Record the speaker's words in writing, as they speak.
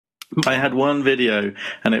I had one video,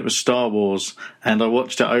 and it was Star Wars, and I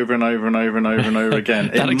watched it over and over and over and over and over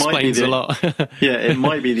again. That explains a lot. Yeah, it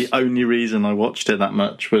might be the only reason I watched it that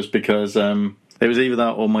much was because it was either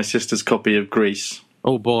that or my sister's copy of Grease.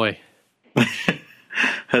 Oh, boy.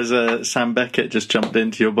 Has Sam Beckett just jumped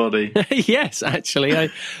into your body? Yes, actually. I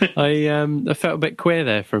felt a bit queer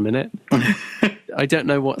there for a minute. I don't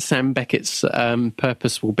know what Sam Beckett's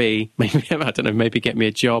purpose will be. Maybe, I don't know, maybe get me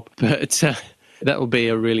a job. But that will be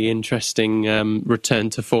a really interesting return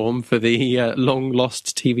to form for the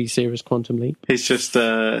long-lost TV series Quantum Leap. He's just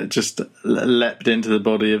leapt into the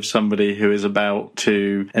body of somebody who is about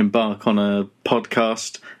to embark on a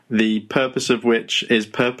podcast, the purpose of which is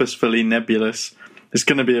purposefully nebulous. It's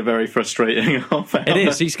going to be a very frustrating half hour. It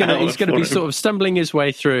is. He's going to be sort of stumbling his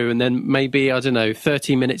way through, and then maybe, I don't know,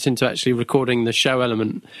 30 minutes into actually recording the show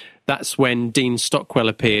element, that's when Dean Stockwell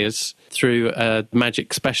appears through a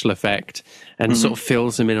magic special effect and sort of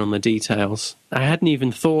fills him in on the details. I hadn't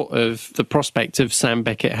even thought of the prospect of Sam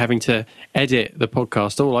Beckett having to edit the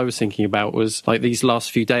podcast. All I was thinking about was, like, these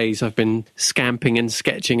last few days I've been scamping and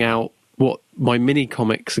sketching out what my mini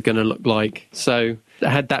comics are going to look like. So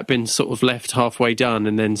had that been sort of left halfway done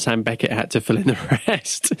and then Sam Beckett had to fill in the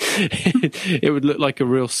rest, it would look like a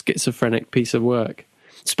real schizophrenic piece of work.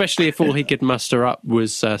 Especially if all he could muster up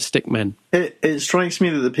was stickmen. It strikes me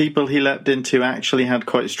that the people he leapt into actually had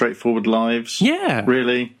quite straightforward lives. Yeah.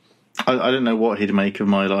 Really. I don't know what he'd make of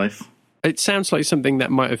my life. It sounds like something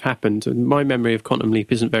that might have happened. My memory of Quantum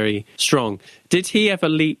Leap isn't very strong. Did he ever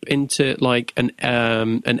leap into like an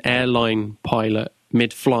airline pilot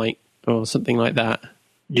mid-flight or something like that?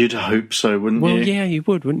 You'd hope so, wouldn't you? Well, yeah, you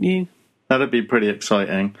would, wouldn't you? That'd be pretty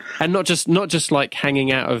exciting. And not just like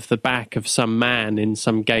hanging out of the back of some man in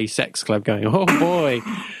some gay sex club going, oh boy,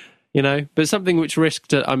 you know, but something which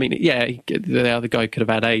risked, I mean, yeah, the other guy could have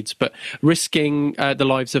had AIDS, but risking the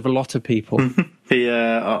lives of a lot of people.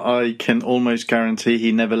 I can almost guarantee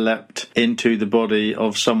he never leapt into the body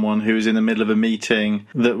of someone who was in the middle of a meeting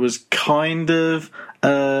that was kind of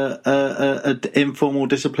a informal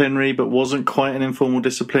disciplinary, but wasn't quite an informal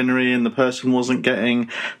disciplinary, and the person wasn't getting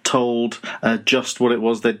told just what it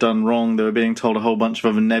was they'd done wrong. They were being told a whole bunch of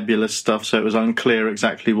other nebulous stuff, so it was unclear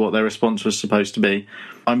exactly what their response was supposed to be.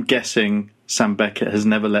 I'm guessing Sam Beckett has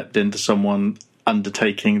never leapt into someone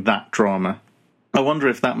undertaking that drama. I wonder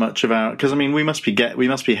if that much of our... Because, I mean, we must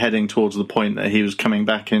be heading towards the point that he was coming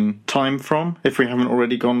back in time from, if we haven't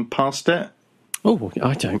already gone past it. Oh,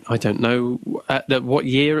 I don't know what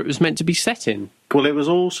year it was meant to be set in. Well, it was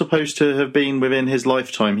all supposed to have been within his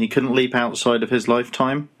lifetime. He couldn't leap outside of his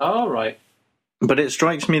lifetime. Oh, right. But it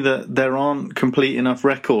strikes me that there aren't complete enough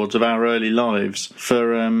records of our early lives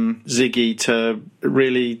for Ziggy to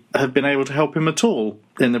really have been able to help him at all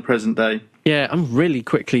in the present day. Yeah, I'm really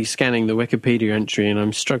quickly scanning the Wikipedia entry and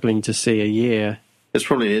I'm struggling to see a year. It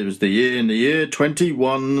was the year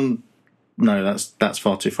 21... No, that's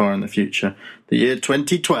far too far in the future. The year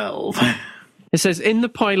 2012. It says, in the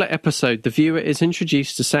pilot episode, the viewer is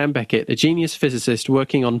introduced to Sam Beckett, a genius physicist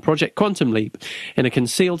working on Project Quantum Leap in a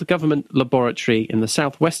concealed government laboratory in the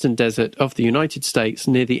southwestern desert of the United States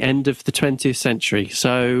near the end of the 20th century.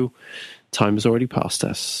 So, time has already passed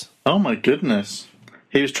us. Oh my goodness.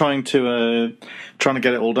 He was trying to get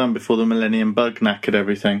it all done before the Millennium Bug knackered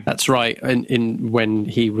everything. That's right. In when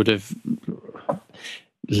he would have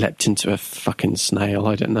leapt into a fucking snail,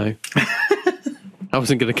 I don't know. I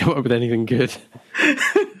wasn't going to come up with anything good.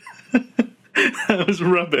 That was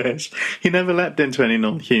rubbish. He never leapt into any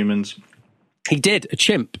non-humans. He did, a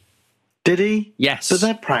chimp. Did he? Yes. But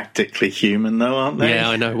they're practically human, though, aren't they? Yeah,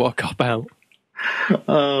 I know. What a cop-out.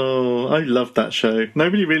 Oh, I loved that show.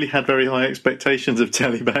 Nobody really had very high expectations of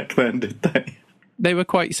telly back then, did they? They were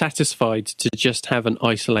quite satisfied to just have an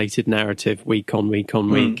isolated narrative week on week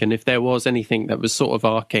on week. And if there was anything that was sort of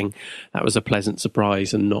arcing, that was a pleasant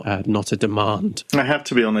surprise and not a demand. I have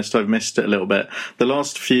to be honest, I've missed it a little bit. The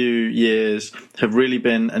last few years have really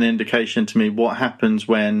been an indication to me what happens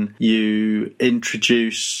when you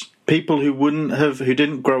introduce people who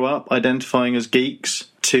didn't grow up identifying as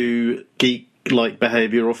geeks to geek-like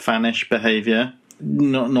behaviour or fanish behaviour.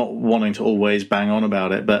 Not wanting to always bang on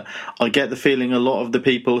about it, but I get the feeling a lot of the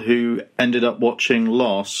people who ended up watching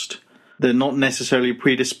Lost, they're not necessarily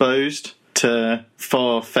predisposed to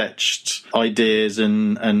far-fetched ideas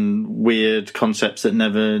and weird concepts that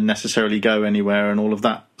never necessarily go anywhere and all of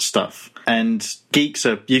that stuff. And geeks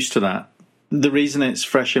are used to that. The reason it's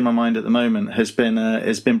fresh in my mind at the moment has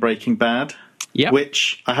been Breaking Bad. Yep.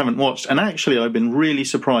 Which I haven't watched. And actually, I've been really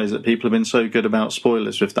surprised that people have been so good about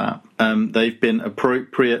spoilers with that. They've been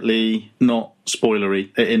appropriately not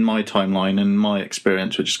spoilery in my timeline and my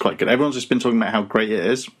experience, which is quite good. Everyone's just been talking about how great it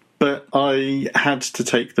is. But I had to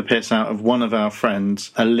take the piss out of one of our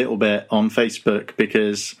friends a little bit on Facebook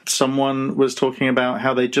because someone was talking about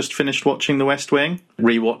how they just finished watching The West Wing,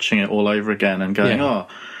 rewatching it all over again and going, oh,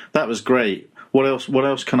 that was great. What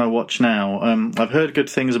else can I watch now? I've heard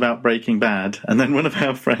good things about Breaking Bad. And then one of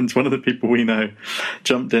our friends, one of the people we know,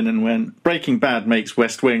 jumped in and went, Breaking Bad makes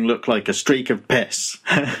West Wing look like a streak of piss.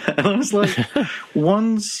 And I was like,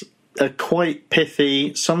 one's a quite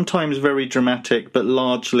pithy, sometimes very dramatic, but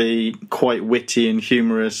largely quite witty and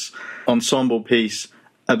humorous ensemble piece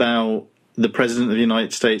about the President of the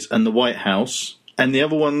United States and the White House. And the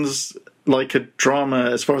other one's like a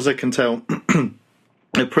drama, as far as I can tell,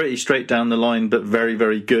 a pretty straight down the line but very,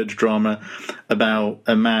 very good drama about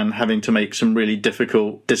a man having to make some really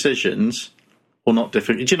difficult decisions. Or not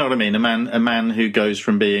difficult, do you know what I mean? A man who goes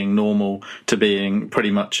from being normal to being pretty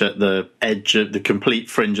much at the edge of the complete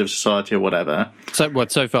fringe of society or whatever.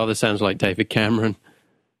 So far this sounds like David Cameron.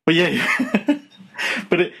 Well, yeah.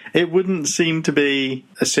 But it wouldn't seem to be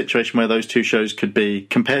a situation where those two shows could be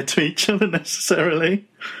compared to each other necessarily.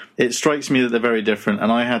 It strikes me that they're very different,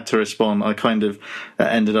 and I had to respond. I kind of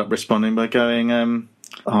ended up responding by going,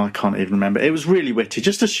 I can't even remember. It was really witty.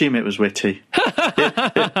 Just assume it was witty.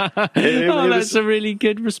 That's a really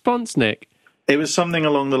good response, Nick. It was something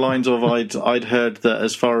along the lines of I'd heard that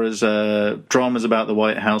as far as dramas about the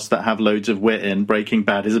White House that have loads of wit in, Breaking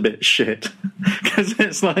Bad is a bit shit. Because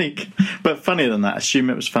it's like, but funnier than that.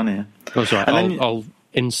 Assume it was funnier. That's right. I'll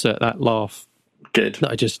insert that laugh. Good.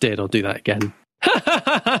 That I just did. I'll do that again.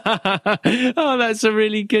 Oh, that's a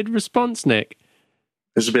really good response, Nick.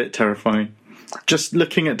 It's a bit terrifying. Just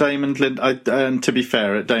looking at Damon Lindelof, and to be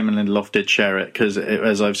fair, Damon Lindelof did share it because,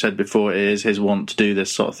 as I've said before, it is his want to do this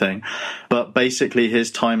sort of thing. But basically,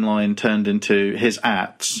 his timeline turned into his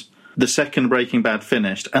acts. The second Breaking Bad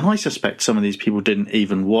finished, and I suspect some of these people didn't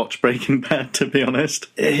even watch Breaking Bad, to be honest.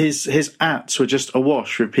 His acts were just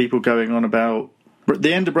awash with people going on about,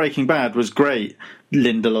 the end of Breaking Bad was great,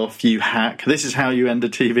 Lindelof, you hack. This is how you end a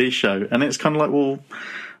TV show. And it's kind of like, well,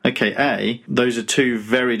 okay, those are two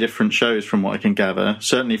very different shows from what I can gather.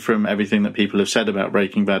 Certainly from everything that people have said about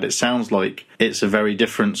Breaking Bad, it sounds like it's a very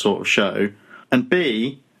different sort of show. And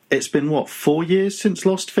B, it's been, 4 years since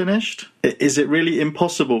Lost finished? Is it really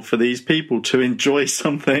impossible for these people to enjoy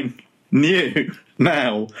something new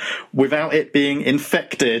now without it being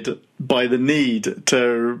infected by the need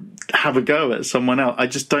to have a go at someone else? I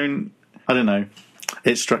don't know.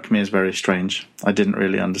 It struck me as very strange. I didn't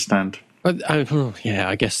really understand.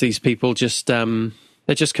 I guess these people just, they're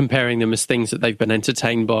just comparing them as things that they've been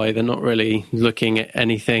entertained by. They're not really looking at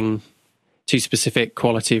anything too specific,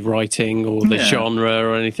 quality of writing or the genre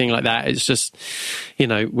or anything like that. It's just,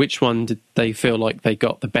 which one did they feel like they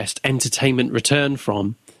got the best entertainment return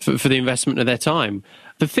from for the investment of their time?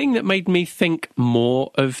 The thing that made me think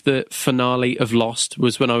more of the finale of Lost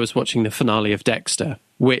was when I was watching the finale of Dexter,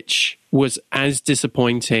 which was as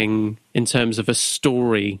disappointing in terms of a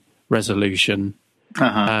story resolution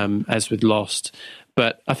as with Lost.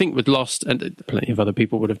 But I think with Lost, and plenty of other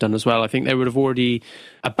people would have done as well, I think they would have already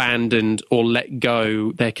abandoned or let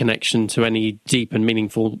go their connection to any deep and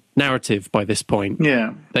meaningful narrative by this point.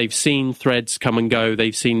 Yeah. They've seen threads come and go,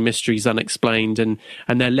 they've seen mysteries unexplained, and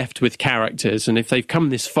they're left with characters. And if they've come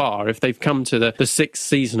this far, if they've come to the sixth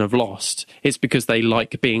season of Lost, it's because they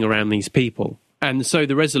like being around these people. And so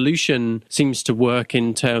the resolution seems to work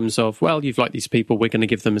in terms of, well, you've liked these people, we're going to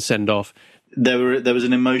give them a send-off. There was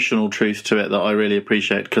an emotional truth to it that I really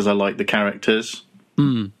appreciate because I like the characters.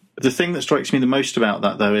 Mm. The thing that strikes me the most about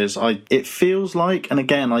that, though, is it feels like, and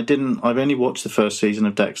again, I've only watched the first season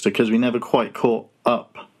of Dexter because we never quite caught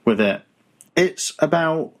up with it. It's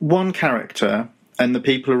about one character and the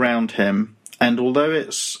people around him. And although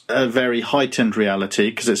it's a very heightened reality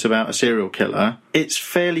because it's about a serial killer, it's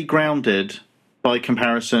fairly grounded by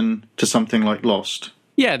comparison to something like Lost.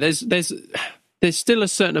 Yeah, there's still a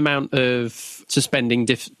certain amount of suspending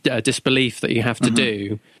disbelief that you have to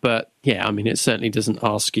do. But, yeah, I mean, it certainly doesn't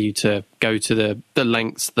ask you to go to the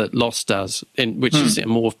lengths that Lost does, which is a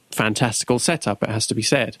more fantastical setup, it has to be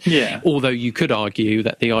said. Yeah. Although you could argue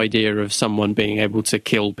that the idea of someone being able to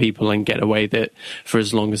kill people and get away with it for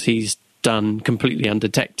as long as he's done completely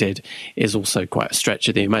undetected is also quite a stretch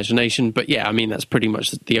of the imagination. But yeah, I mean, that's pretty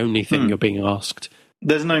much the only thing you're being asked.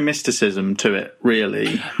 There's no mysticism to it,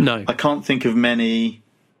 really. No. I can't think of many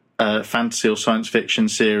fantasy or science fiction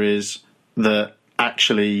series that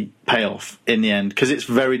actually pay off in the end, because it's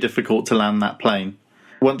very difficult to land that plane.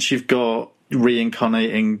 Once you've got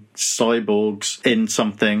reincarnating cyborgs in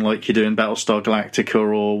something like you do in Battlestar Galactica,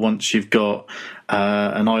 or once you've got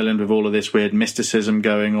an island with all of this weird mysticism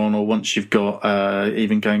going on, or once you've got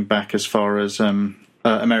even going back as far as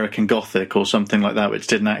American Gothic or something like that, which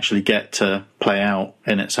didn't actually get to play out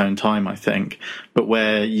in its own time, I think, but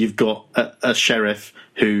where you've got a sheriff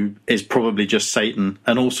who is probably just Satan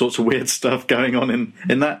and all sorts of weird stuff going on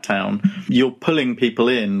in that town. You're pulling people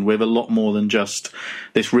in with a lot more than just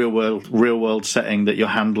this real world setting that you're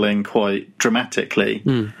handling quite dramatically.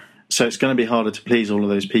 So it's going to be harder to please all of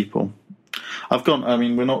those people.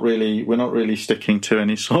 We're not really sticking to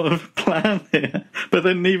any sort of plan here, but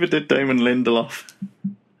then neither did Damon Lindelof.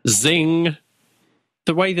 Zing.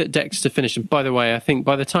 The way that Dexter finished, and by the way, I think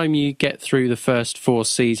by the time you get through the first 4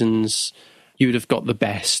 seasons, you would have got the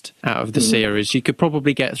best out of the series. You could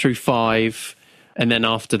probably get through 5, and then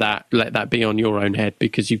after that, let that be on your own head,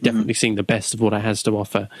 because you've definitely seen the best of what it has to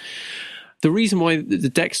offer. The reason why the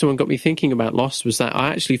Dexter one got me thinking about Lost was that I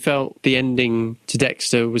actually felt the ending to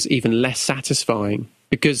Dexter was even less satisfying,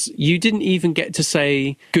 because you didn't even get to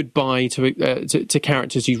say goodbye to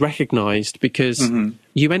characters you recognised, because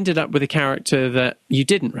you ended up with a character that you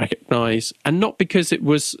didn't recognise, and not because it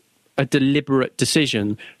was a deliberate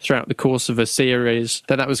decision throughout the course of a series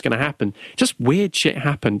that was going to happen. Just weird shit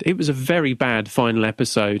happened. It was a very bad final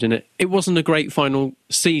episode, and it wasn't a great final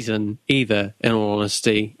season either, in all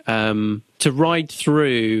honesty. To ride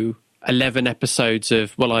through 11 episodes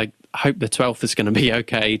of, well, I hope the 12th is going to be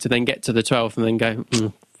okay, to then get to the 12th and then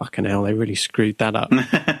go, fucking hell, they really screwed that up.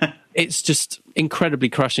 It's just incredibly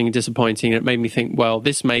crushing and disappointing. It made me think, well,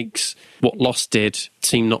 this makes what Lost did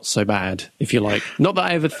seem not so bad, if you like. Not that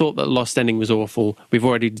I ever thought that Lost ending was awful. We've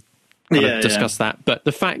already discussed that. But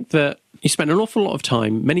the fact that you spent an awful lot of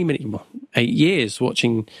time, 8 years,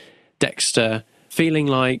 watching Dexter, feeling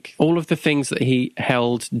like all of the things that he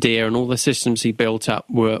held dear and all the systems he built up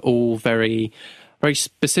were all very, very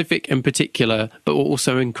specific and particular, but were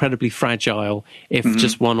also incredibly fragile if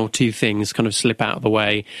just one or two things kind of slip out of the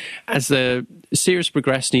way. As the series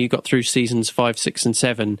progressed and you got through seasons 5, 6, and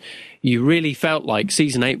 7, you really felt like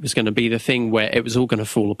season 8 was going to be the thing where it was all going to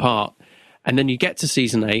fall apart. And then you get to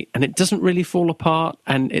season 8 and it doesn't really fall apart,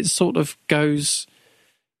 and it sort of goes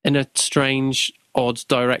in a strange, odd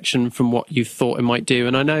direction from what you thought it might do.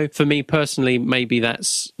 And I know for me personally, maybe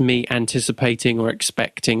that's me anticipating or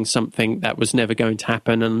expecting something that was never going to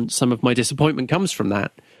happen, and some of my disappointment comes from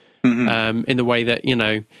that. In the way that,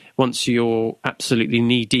 once you're absolutely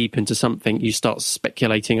knee deep into something, you start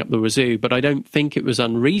speculating up the wazoo. But I don't think it was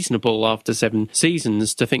unreasonable after 7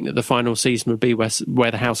 seasons to think that the final season would be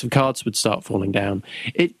where the House of Cards would start falling down.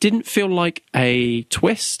 It didn't feel like a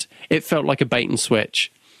twist. It felt like a bait and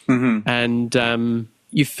switch. And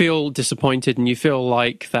you feel disappointed, and you feel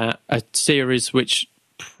like that a series which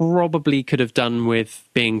probably could have done with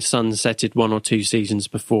being sunsetted 1 or 2 seasons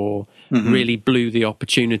before really blew the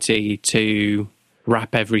opportunity to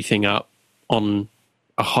wrap everything up on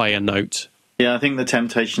a higher note. Yeah, I think the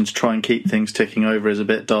temptation to try and keep things ticking over is a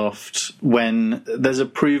bit daft when there's a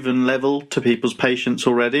proven level to people's patience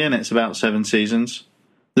already, and it's about 7 seasons.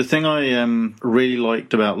 The thing I really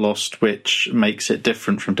liked about Lost, which makes it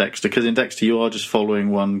different from Dexter, because in Dexter you are just following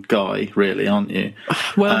one guy, really, aren't you?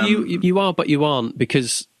 Well, you are, but you aren't,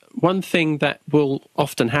 because one thing that will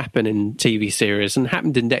often happen in TV series, and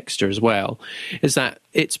happened in Dexter as well, is that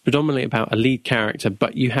it's predominantly about a lead character,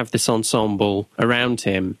 but you have this ensemble around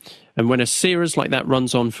him. And when a series like that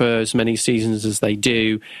runs on for as many seasons as they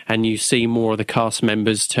do, and you see more of the cast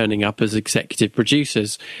members turning up as executive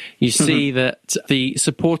producers, you see that the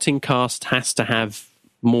supporting cast has to have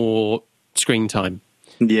more screen time.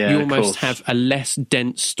 Yeah, you almost have a less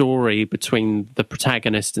dense story between the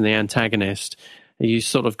protagonist and the antagonist. You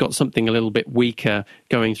sort of got something a little bit weaker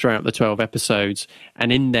going throughout the 12 episodes.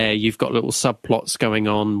 And in there, you've got little subplots going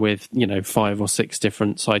on with, 5 or 6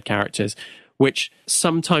 different side characters, which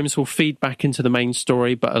sometimes will feed back into the main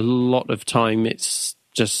story, but a lot of time it's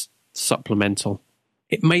just supplemental.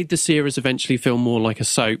 It made the series eventually feel more like a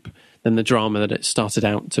soap than the drama that it started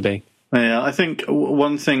out to be. Yeah, I think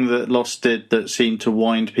one thing that Lost did that seemed to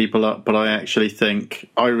wind people up, but I actually think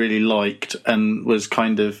I really liked and was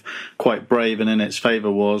kind of quite brave and in its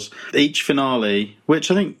favour, was each finale,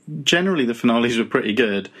 which I think generally the finales were pretty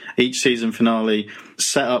good. Each season finale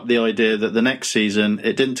set up the idea that the next season,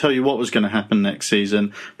 it didn't tell you what was going to happen next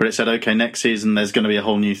season, but it said, okay, next season there's going to be a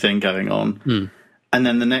whole new thing going on. And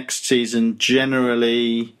then the next season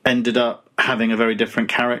generally ended up having a very different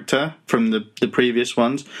character from the previous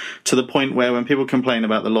ones, to the point where when people complain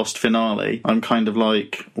about the Lost finale, I'm kind of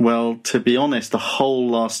like, well, to be honest, the whole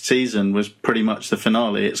last season was pretty much the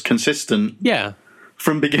finale. It's consistent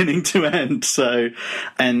from beginning to end. So,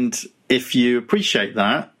 and if you appreciate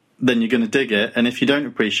that, then you're going to dig it. And if you don't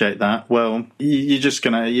appreciate that, well, you're just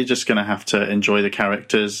gonna have to enjoy the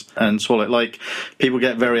characters and swallow it. Like, people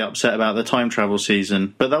get very upset about the time travel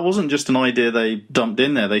season, but that wasn't just an idea they dumped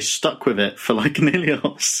in there. They stuck with it for like nearly a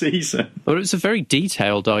whole season. Well, it was a very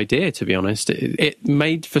detailed idea, to be honest. It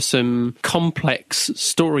made for some complex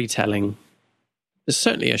storytelling. It's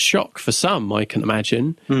certainly a shock for some, I can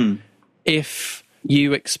imagine. If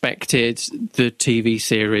you expected the TV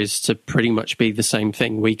series to pretty much be the same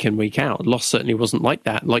thing week in, week out. Lost certainly wasn't like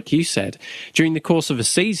that. Like you said, during the course of a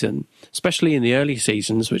season, especially in the early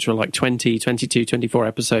seasons, which were like 20, 22, 24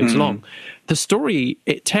 episodes long, the story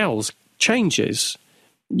it tells changes.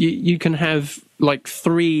 You can have like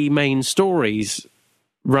 3 main stories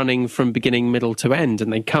running from beginning, middle to end,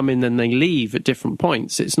 and they come in and they leave at different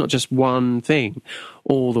points. It's not just one thing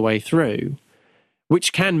all the way through,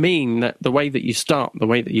 which can mean that the way that you start, the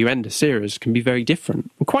way that you end a series can be very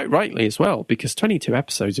different. And quite rightly as well, because 22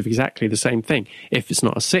 episodes of exactly the same thing, if it's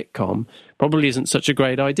not a sitcom, probably isn't such a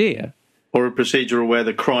great idea. Or a procedural where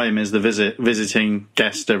the crime is the visiting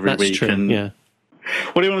guest every week. True, and yeah.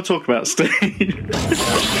 What do you want to talk about, Steve?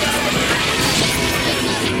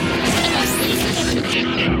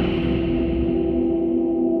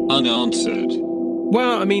 Unanswered.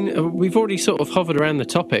 Well, I mean, we've already sort of hovered around the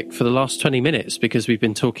topic for the last 20 minutes because we've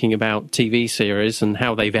been talking about TV series and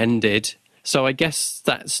how they've ended. So I guess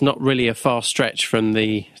that's not really a far stretch from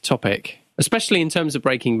the topic, especially in terms of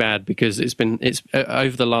Breaking Bad, because it's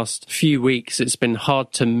over the last few weeks, it's been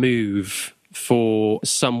hard to move for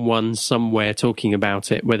someone somewhere talking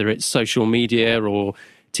about it, whether it's social media or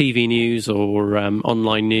TV news or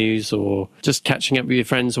online news or just catching up with your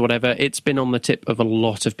friends or whatever. It's been on the tip of a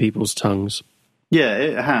lot of people's tongues. Yeah,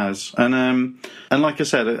 it has. And like I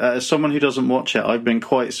said, as someone who doesn't watch it, I've been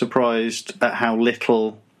quite surprised at how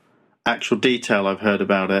little actual detail I've heard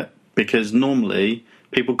about it, because normally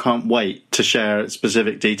people can't wait to share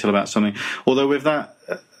specific detail about something. Although with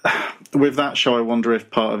that show, I wonder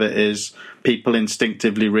if part of it is people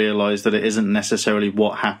instinctively realise that it isn't necessarily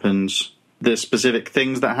what happens, the specific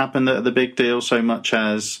things that happen that are the big deal, so much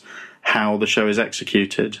as how the show is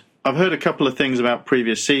executed. I've heard a couple of things about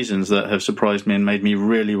previous seasons that have surprised me and made me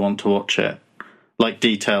really want to watch it, like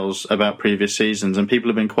details about previous seasons, and people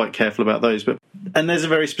have been quite careful about those. And there's a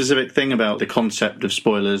very specific thing about the concept of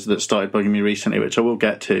spoilers that started bugging me recently, which I will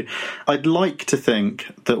get to. I'd like to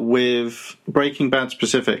think that with Breaking Bad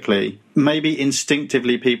specifically, maybe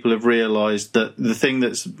instinctively people have realised that the thing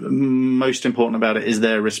that's most important about it is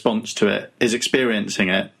their response to it, is experiencing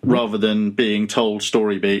it, rather than being told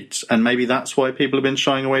story beats. And maybe that's why people have been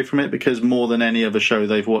shying away from it, because more than any other show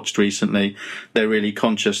they've watched recently, they're really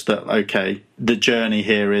conscious that, okay, the journey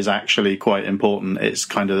here is actually quite important. It's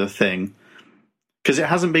kind of the thing. Because it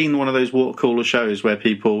hasn't been one of those water cooler shows where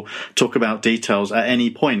people talk about details at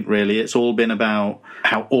any point, really. It's all been about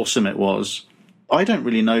how awesome it was. I don't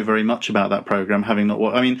really know very much about that programme, having not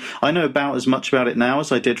watched. I mean, I know about as much about it now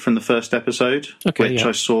as I did from the first episode, which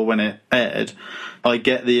I saw when it aired. I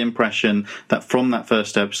get the impression that from that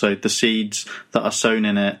first episode, the seeds that are sown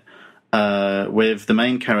in it, with the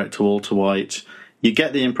main character, Walter White, you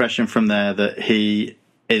get the impression from there that he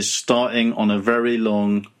is starting on a very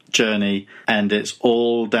long journey, and it's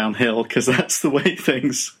all downhill, because that's the way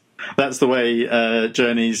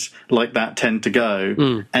journeys like that tend to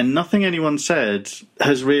go. And nothing anyone said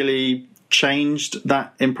has really changed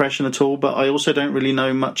that impression at all, but I also don't really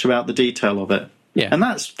know much about the detail of it. And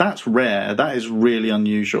that's rare. That is really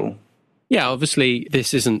unusual. Yeah, obviously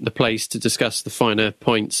this isn't the place to discuss the finer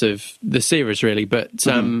points of the series, really, but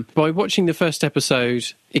by watching the first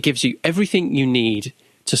episode, it gives you everything you need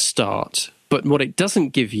to start. But what it doesn't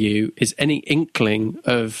give you is any inkling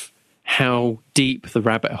of how deep the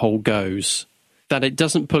rabbit hole goes. That it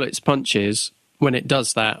doesn't pull its punches when it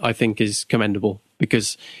does that, I think, is commendable,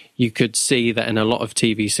 because you could see that in a lot of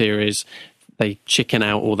TV series, they chicken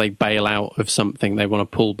out or they bail out of something. They want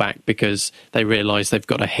to pull back because they realise they've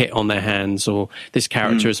got a hit on their hands, or this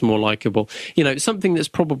character is more likeable. You know, something that's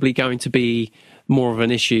probably going to be more of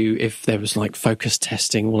an issue if there was like focus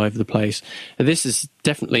testing all over the place. And this is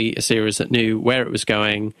definitely a series that knew where it was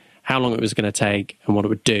going, how long it was going to take, and what it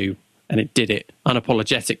would do. And it did it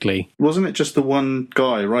unapologetically. Wasn't it just the one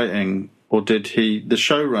guy writing, or did the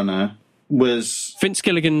showrunner was... Vince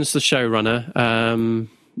Gilligan's the showrunner,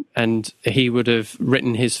 and he would have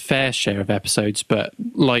written his fair share of episodes, but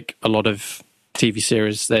like a lot of TV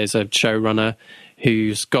series, there's a showrunner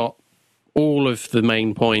who's got all of the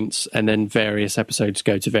main points, and then various episodes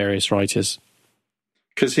go to various writers.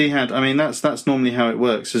 Because he had, I mean, that's normally how it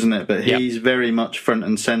works, isn't it? But he's very much front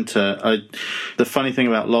and centre. The funny thing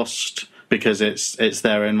about Lost because it's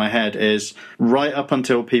there in my head, is right up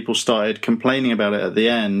until people started complaining about it at the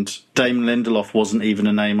end, Damon Lindelof wasn't even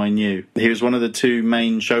a name I knew. He was one of the two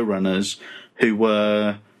main showrunners who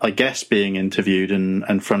were, I guess, being interviewed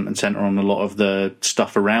and front and centre on a lot of the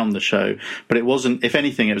stuff around the show. But it wasn't, if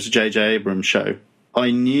anything, it was a J.J. Abrams show.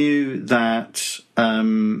 I knew that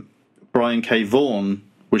Brian K. Vaughan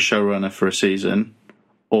was showrunner for a season,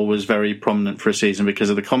 or was very prominent for a season because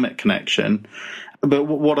of the comic connection. But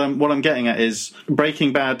what I'm getting at is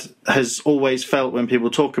Breaking Bad has always felt, when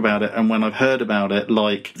people talk about it and when I've heard about it,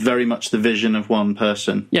 like very much the vision of one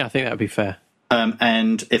person. Yeah, I think that would be fair.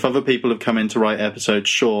 And if other people have come in to write episodes,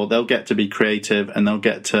 sure, they'll get to be creative and they'll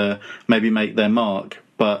get to maybe make their mark,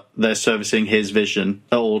 but they're servicing his vision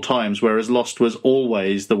at all times, whereas Lost was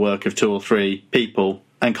always the work of 2 or 3 people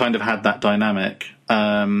and kind of had that dynamic.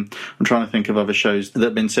 I'm trying to think of other shows that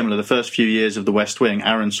have been similar. The first few years of The West Wing,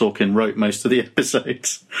 Aaron Sorkin wrote most of the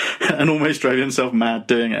episodes and almost drove himself mad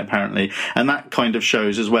doing it, apparently. And that kind of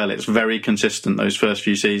shows as well. It's very consistent, those first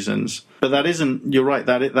few seasons. But that isn't, you're right,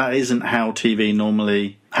 that isn't how TV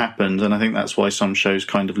normally happens. And I think that's why some shows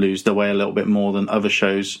kind of lose their way a little bit more than other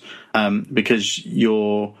shows. Because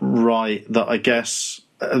you're right that I guess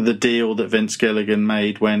the deal that Vince Gilligan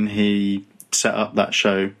made when he set up that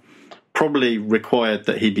show probably required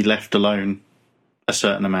that he be left alone a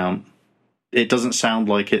certain amount. It doesn't sound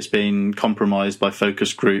like it's been compromised by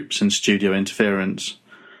focus groups and studio interference.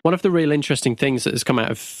 One of the real interesting things that has come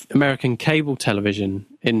out of American cable television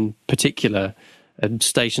in particular,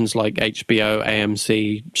 stations like HBO,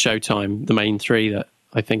 AMC, Showtime, the main 3 that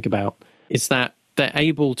I think about, is that they're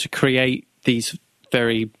able to create these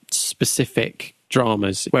very specific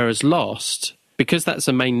dramas, whereas Lost, because that's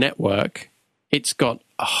a main network, it's got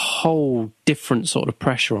a whole different sort of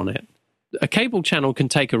pressure on it. A cable channel can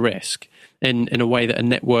take a risk in a way that a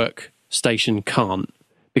network station can't,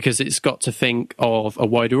 because it's got to think of a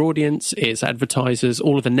wider audience, its advertisers,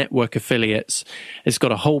 all of the network affiliates. It's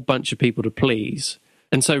got a whole bunch of people to please.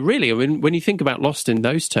 And so really, I mean, when you think about Lost in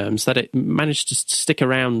those terms, that it managed to stick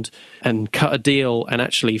around and cut a deal and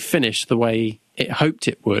actually finish the way it hoped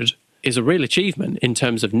it would is a real achievement in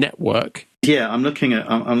terms of network. Yeah, I'm looking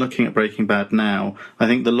at Breaking Bad now. I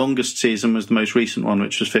think the longest season was the most recent one,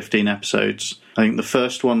 which was 15 episodes. I think the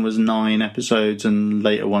first one was 9 episodes, and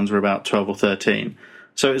later ones were about 12 or 13.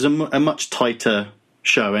 So it was a much tighter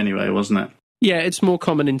show anyway, wasn't it? Yeah, it's more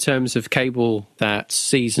common in terms of cable that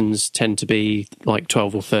seasons tend to be like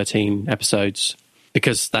 12 or 13 episodes,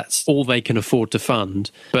 because that's all they can afford to fund.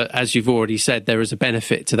 But as you've already said, there is a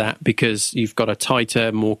benefit to that because you've got a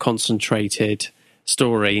tighter, more concentrated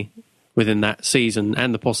story within that season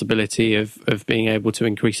and the possibility of being able to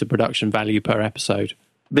increase the production value per episode.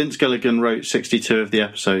 Vince Gilligan wrote 62 of the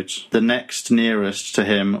episodes. The next nearest to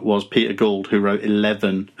him was Peter Gould, who wrote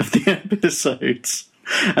 11 of the episodes.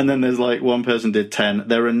 And then there's like one person did 10.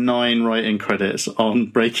 There are 9 writing credits on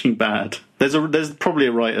Breaking Bad. There's probably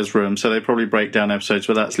a writer's room, so they probably break down episodes,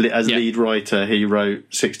 but that's lead writer, he wrote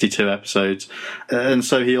 62 episodes. And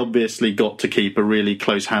so he obviously got to keep a really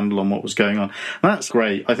close handle on what was going on. And that's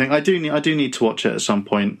great. I think I do need to watch it at some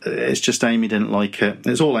point. It's just Amy didn't like it.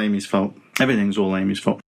 It's all Amy's fault. Everything's all Amy's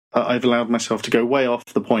fault. I've allowed myself to go way off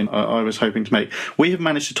the point I was hoping to make. We have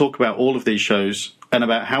managed to talk about all of these shows and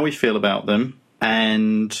about how we feel about them,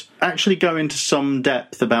 and actually go into some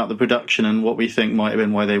depth about the production and what we think might have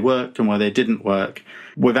been why they worked and why they didn't work,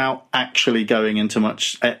 without actually going into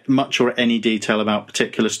much or any detail about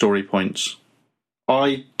particular story points.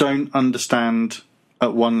 I don't understand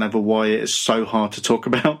at one level why it is so hard to talk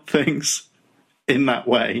about things in that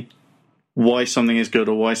way, why something is good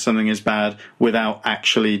or why something is bad, without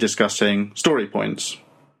actually discussing story points.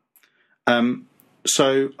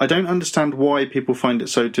 So I don't understand why people find it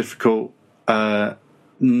so difficult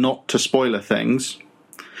not to spoiler things.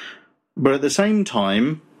 But at the same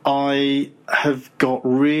time, I have got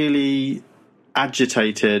really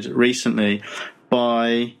agitated recently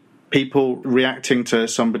by people reacting to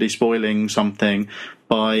somebody spoiling something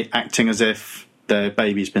by acting as if their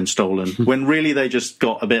baby's been stolen, when really they just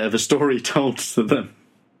got a bit of a story told to them.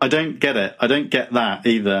 I don't get it. I don't get that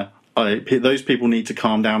either. Those people need to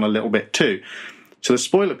calm down a little bit too. So the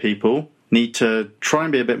spoiler people need to try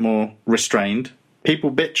and be a bit more restrained.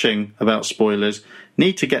 People bitching about spoilers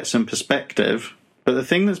need to get some perspective. But the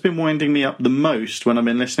thing that's been winding me up the most when I've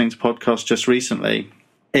been listening to podcasts just recently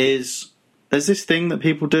is there's this thing that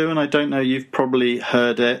people do, and I don't know, you've probably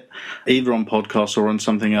heard it either on podcasts or on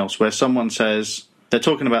something else, where someone says they're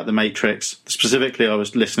talking about The Matrix. Specifically, I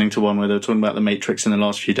was listening to one where they were talking about The Matrix in the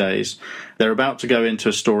last few days. They're about to go into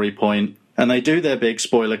a story point, and they do their big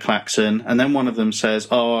spoiler klaxon, and then one of them says,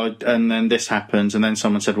 oh, and then this happens, and then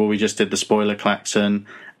someone said, well, we just did the spoiler klaxon,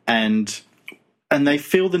 and they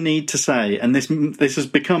feel the need to say, and this has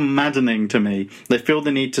become maddening to me, they feel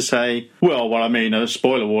the need to say, well, I mean, a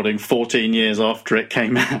spoiler warning 14 years after it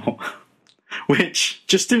came out, which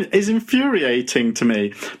just is infuriating to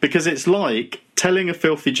me, because it's like telling a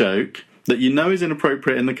filthy joke that you know is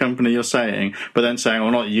inappropriate in the company you're saying, but then saying,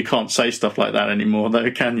 oh, no, you can't say stuff like that anymore,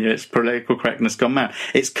 though, can you? It's political correctness gone mad.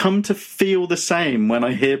 It's come to feel the same when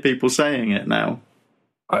I hear people saying it now.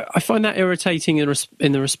 I find that irritating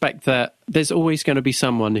in the respect that there's always going to be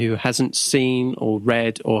someone who hasn't seen or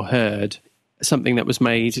read or heard something that was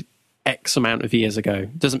made X amount of years ago.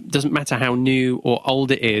 Doesn't matter how new or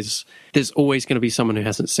old it is, there's always going to be someone who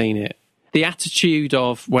hasn't seen it. The attitude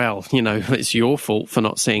of, well, it's your fault for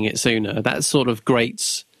not seeing it sooner, that sort of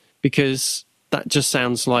grates, because that just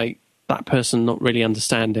sounds like that person not really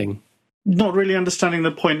understanding. Not really understanding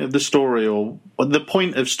the point of the story, or the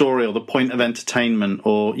point of story, or the point of entertainment,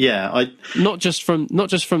 or not just from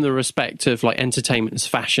the respect of like entertainment as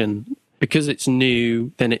fashion, because it's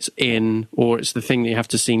new, then it's in, or it's the thing that you have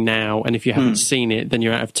to see now, and if you haven't seen it, then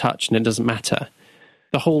you're out of touch, and it doesn't matter.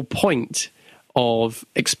 The whole point of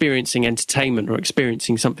experiencing entertainment or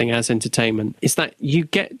experiencing something as entertainment is that you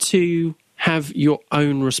get to have your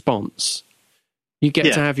own response. You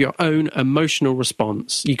get to have your own emotional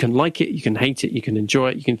response. You can like it, you can hate it, you can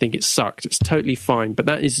enjoy it, you can think it sucked. It's totally fine. But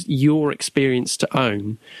that is your experience to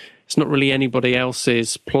own. It's not really anybody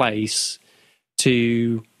else's place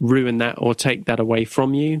to ruin that or take that away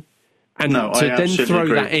from you. And to then throw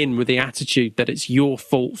that in with the attitude that it's your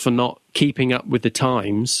fault for not keeping up with the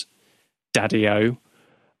times, Daddy-O,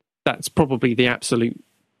 that's probably the absolute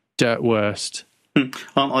dirt worst.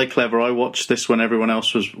 Aren't I clever? I watched this when everyone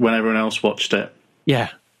else watched it. Yeah.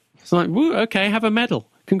 It's like, woo, okay, have a medal.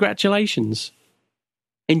 Congratulations.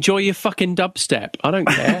 Enjoy your fucking dubstep. I don't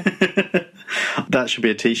care. That should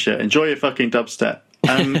be a t-shirt. Enjoy your fucking dubstep.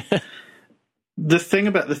 The thing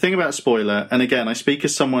about spoiler, and again, I speak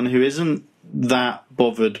as someone who isn't that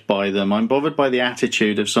bothered by them. I'm bothered by the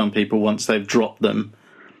attitude of some people once they've dropped them.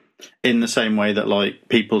 In the same way that, like,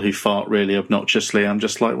 people who fart really obnoxiously, I'm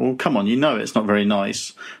just like, well, come on, it's not very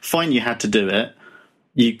nice. Fine, you had to do it.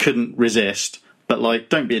 You couldn't resist. But, like,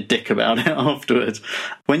 don't be a dick about it afterwards.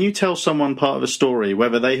 When you tell someone part of a story,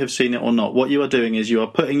 whether they have seen it or not, what you are doing is you are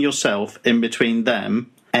putting yourself in between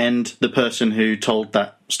them and the person who told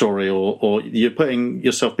that story, or you're putting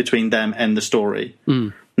yourself between them and the story.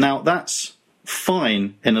 Now, that's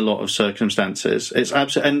fine in a lot of circumstances. It's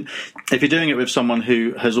and if you're doing it with someone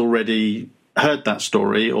who has already heard that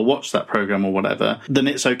story or watched that program or whatever, then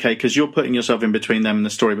it's okay, because you're putting yourself in between them and the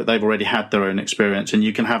story, but they've already had their own experience, and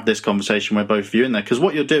you can have this conversation where both of you are in there. Because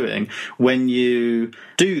what you're doing when you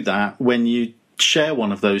do that, when you share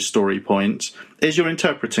one of those story points, is you're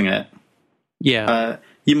interpreting it.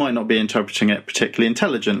 You might not be interpreting it particularly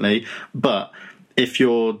intelligently, but if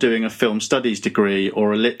you're doing a film studies degree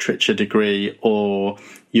or a literature degree, or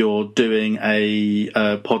you're doing a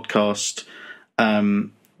podcast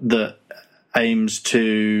that aims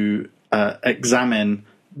to examine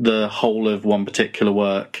the whole of one particular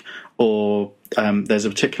work, or there's a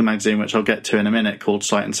particular magazine which I'll get to in a minute called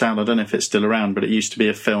Sight and Sound. I don't know if it's still around, but it used to be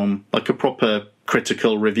a film, like a proper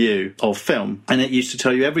critical review of film, and it used to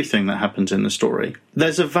tell you everything that happens in the story.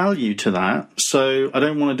 There's a value to that, so I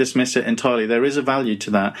don't want to dismiss it entirely. There is a value to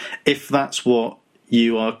that if that's what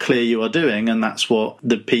you are clear you are doing, and that's what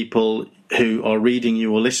the people who are reading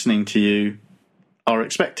you or listening to you are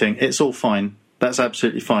expecting. It's all fine. That's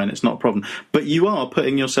absolutely fine. It's not a problem. But you are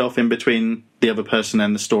putting yourself in between the other person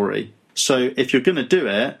and the story. So if you're going to do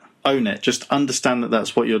it, own it. Just understand that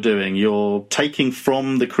that's what you're doing. You're taking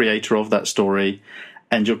from the creator of that story,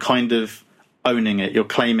 and you're kind of owning it. You're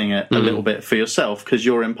claiming it a little bit for yourself because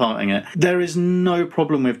you're imparting it. There is no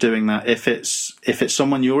problem with doing that if it's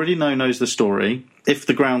someone you already know knows the story. If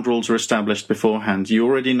the ground rules are established beforehand, you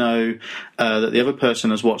already know that the other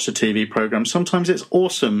person has watched a TV program. Sometimes it's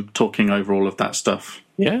awesome talking over all of that stuff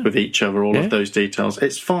with each other, all of those details.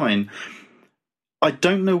 It's fine. I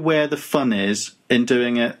don't know where the fun is in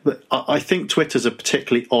doing it, but I think Twitter's a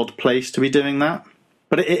particularly odd place to be doing that.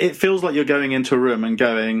 But it feels like you're going into a room and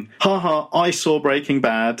going, ha, I saw Breaking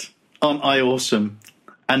Bad, aren't I awesome?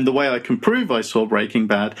 And the way I can prove I saw Breaking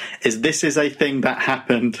Bad is this is a thing that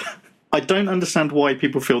happened. I don't understand why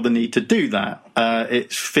people feel the need to do that.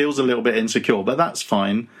 It feels a little bit insecure, but that's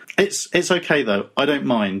fine. It's okay, though. I don't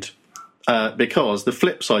mind. Because the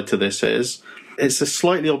flip side to this is it's a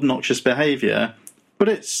slightly obnoxious behaviour, but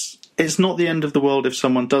it's not the end of the world if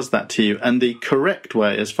someone does that to you. And the correct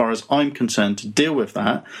way, as far as I'm concerned, to deal with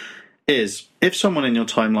that is if someone in your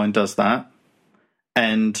timeline does that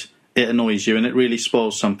and it annoys you and it really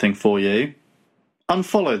spoils something for you,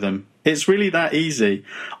 unfollow them. It's really that easy.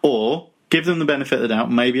 Or give them the benefit of the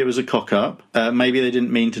doubt. Maybe it was a cock-up. Maybe they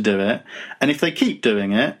didn't mean to do it. And if they keep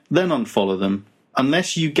doing it, then unfollow them.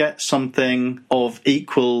 Unless you get something of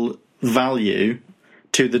equal value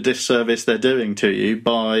to the disservice they're doing to you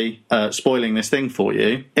by spoiling this thing for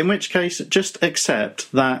you, in which case just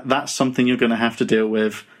accept that that's something you're going to have to deal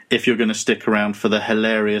with if you're going to stick around for the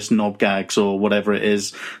hilarious knob gags or whatever it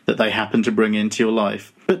is that they happen to bring into your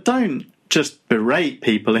life. But don't just berate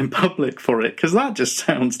people in public for it, because that just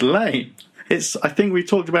sounds lame. I think we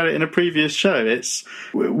talked about it in a previous show. It's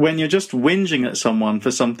when you're just whinging at someone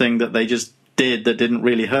for something that they just did that didn't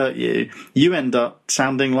really hurt you, you end up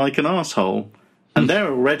sounding like an arsehole. And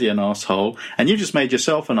they're already an arsehole, and you just made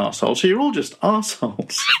yourself an arsehole, so you're all just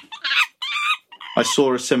arseholes. I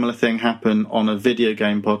saw a similar thing happen on a video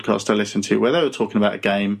game podcast I listened to where they were talking about a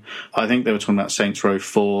game. I think they were talking about Saints Row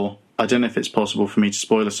 4. I don't know if it's possible for me to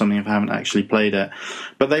spoil something if I haven't actually played it.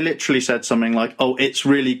 But they literally said something like, oh, it's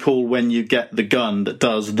really cool when you get the gun that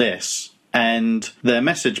does this. And their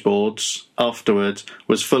message boards afterwards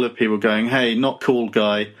was full of people going, hey, not cool,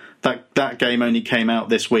 guy. That game only came out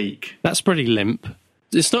this week. That's pretty limp.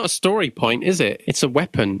 It's not a story point, is it? It's a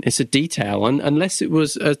weapon. It's a detail. And unless it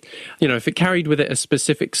was, if it carried with it a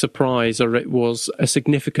specific surprise or it was a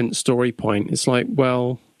significant story point, it's like,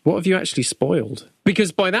 well, what have you actually spoiled?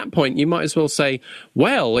 Because by that point, you might as well say,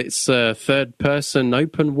 well, it's a third-person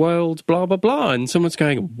open world, blah, blah, blah. And someone's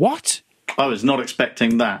going, what? I was not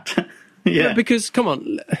expecting that. Yeah, because, come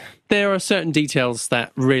on, there are certain details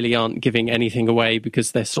that really aren't giving anything away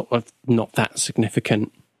because they're sort of not that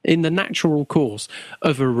significant. In the natural course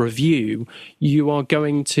of a review, you are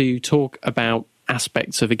going to talk about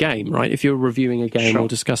aspects of a game, right? If you're reviewing a game or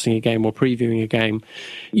discussing a game or previewing a game,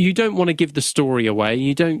 you don't want to give the story away.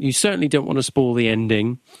 You certainly don't want to spoil the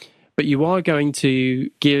ending, but you are going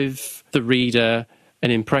to give the reader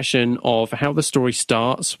an impression of how the story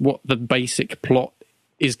starts, what the basic plot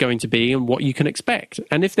is going to be and what you can expect.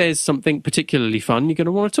 And if there's something particularly fun, you're going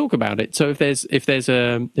to want to talk about it. So if there's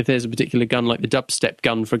a particular gun like the dubstep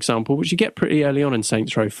gun, for example, which you get pretty early on in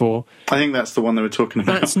Saints Row 4. I think that's the one they were talking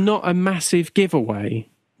about. That's not a massive giveaway.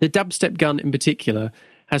 The dubstep gun in particular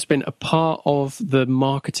has been a part of the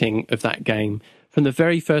marketing of that game. From the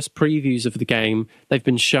very first previews of the game, they've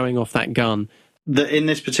been showing off that gun. In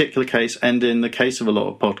this particular case, and in the case of a lot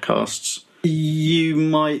of podcasts, you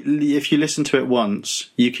might, if you listen to it once,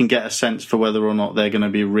 you can get a sense for whether or not they're going to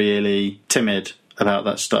be really timid about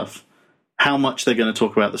that stuff. How much they're going to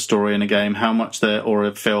talk about the story in a game, or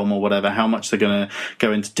a film or whatever, how much they're going to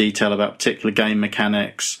go into detail about particular game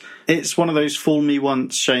mechanics. It's one of those fool me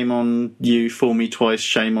once, shame on you, fool me twice,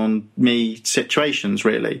 shame on me situations,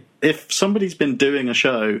 really. If somebody's been doing a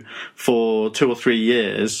show for 2 or 3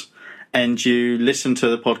 years and you listen to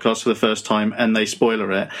the podcast for the first time and they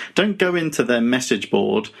spoiler it, don't go into their message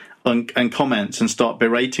board and comments and start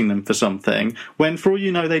berating them for something when, for all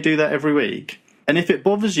you know, they do that every week. And if it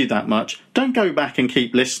bothers you that much, don't go back and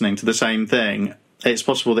keep listening to the same thing. It's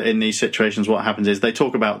possible that in these situations what happens is they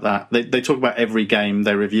talk about that. They talk about every game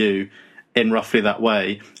they review in roughly that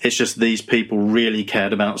way. It's just these people really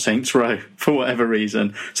cared about Saints Row for whatever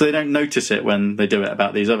reason, so they don't notice it when they do it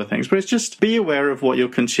about these other things. But it's just be aware of what you're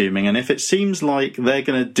consuming, and if it seems like they're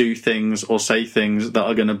going to do things or say things that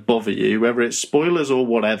are going to bother you, whether it's spoilers or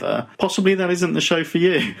whatever, possibly that isn't the show for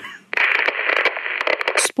you.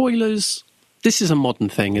 Spoilers. This is a modern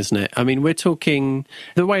thing, isn't it? I mean, we're talking,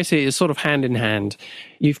 the way I see it is sort of hand in hand.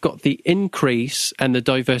 You've got the increase and the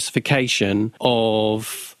diversification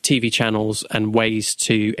of TV channels and ways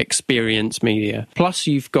to experience media. Plus,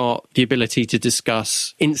 you've got the ability to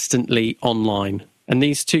discuss instantly online. And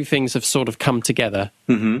these two things have sort of come together.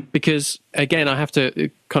 Mm-hmm. Because, again, I have to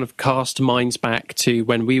kind of cast minds back to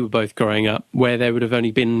when we were both growing up, where there would have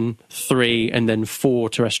only been 3 and then 4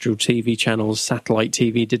 terrestrial TV channels. Satellite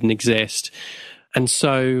TV didn't exist. And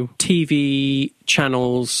so TV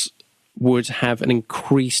channels would have an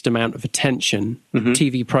increased amount of attention. Mm-hmm.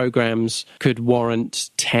 TV programs could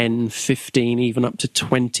warrant 10, 15, even up to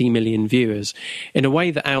 20 million viewers in a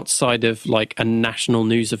way that outside of like a national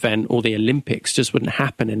news event or the Olympics just wouldn't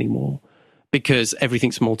happen anymore because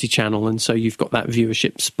everything's multi-channel, and so you've got that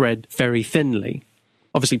viewership spread very thinly.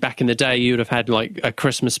 Obviously, back in the day, you would have had like a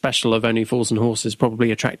Christmas special of Only Fools and Horses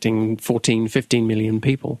probably attracting 14, 15 million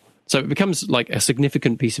people. So it becomes like a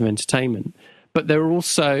significant piece of entertainment. But there are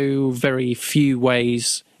also very few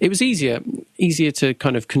ways. It was easier to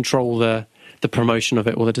kind of control the the promotion of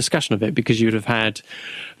it or the discussion of it, because you would have had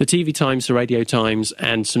the TV Times, the Radio Times,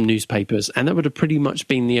 and some newspapers, and that would have pretty much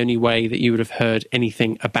been the only way that you would have heard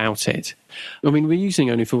anything about it. I mean, we're using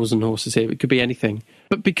Only Fools and Horses here. It could be anything.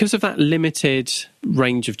 But because of that limited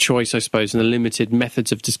range of choice, I suppose, and the limited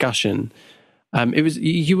methods of discussion,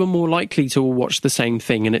 you were more likely to all watch the same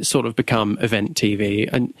thing, and it's sort of become event TV.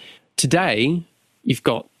 And today, you've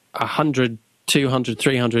got 100, 200,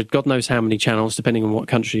 300, God knows how many channels, depending on what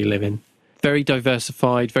country you live in. Very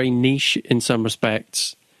diversified, very niche in some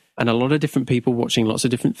respects, and a lot of different people watching lots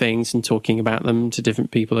of different things and talking about them to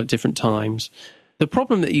different people at different times. The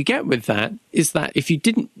problem that you get with that is that if you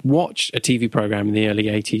didn't watch a TV program in the early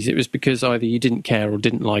 80s, it was because either you didn't care or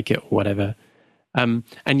didn't like it or whatever. And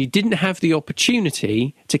you didn't have the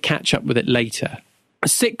opportunity to catch up with it later.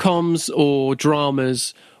 Sitcoms or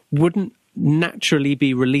dramas wouldn't naturally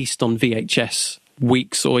be released on VHS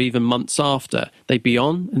weeks or even months after. They'd be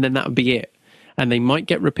on, and then that would be it. And they might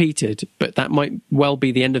get repeated, but that might well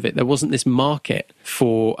be the end of it. There wasn't this market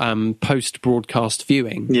for post-broadcast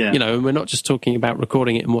viewing. Yeah. You know, and we're not just talking about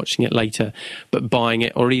recording it and watching it later, but buying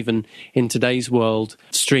it, or even in today's world,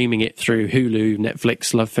 streaming it through Hulu,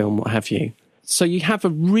 Netflix, LoveFilm, what have you. So you have a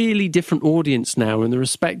really different audience now in the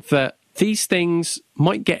respect that these things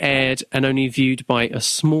might get aired and only viewed by a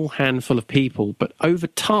small handful of people, but over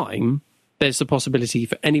time, there's the possibility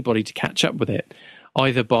for anybody to catch up with it,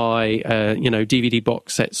 either by, DVD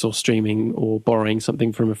box sets or streaming or borrowing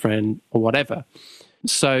something from a friend or whatever.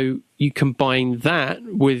 So you combine that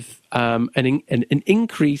with an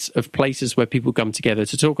increase of places where people come together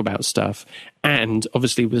to talk about stuff, and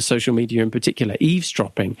obviously with social media in particular,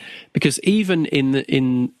 eavesdropping, because even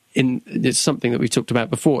in it's something that we talked about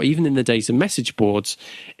before, even in the days of message boards,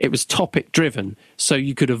 it was topic driven, so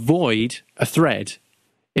you could avoid a thread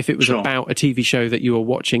if it was about a TV show that you were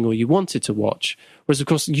watching or you wanted to watch. Whereas, of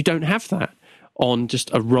course, you don't have that on just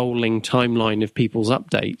a rolling timeline of people's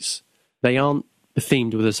updates. They aren't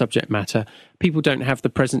themed with a subject matter. People don't have the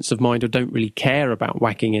presence of mind or don't really care about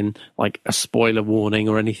whacking in like a spoiler warning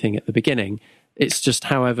or anything at the beginning. It's just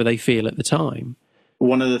however they feel at the time.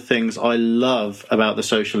 One of the things I love about the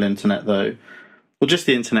social internet, though, well, just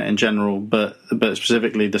the internet in general, but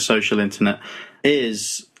specifically the social internet,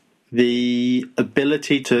 is the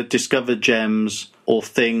ability to discover gems or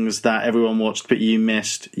things that everyone watched but you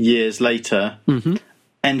missed years later,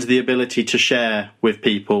 and the ability to share with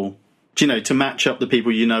people, to match up the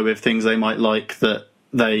people with things they might like that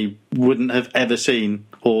they wouldn't have ever seen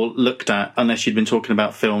or looked at unless you'd been talking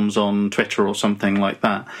about films on Twitter or something like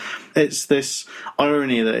that. It's this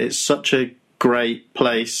irony that it's such a great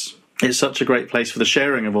place. It's such a great place for the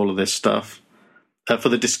sharing of all of this stuff, for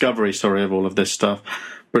the discovery, of all of this stuff.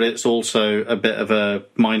 But it's also a bit of a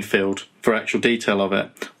minefield for actual detail of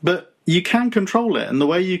it. But you can control it, and the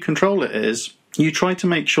way you control it is you try to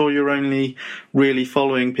make sure you're only really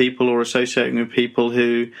following people or associating with people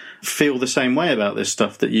who feel the same way about this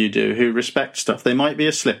stuff that you do, who respect stuff. There might be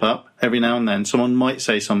a slip-up every now and then. Someone might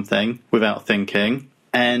say something without thinking,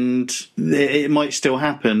 and it might still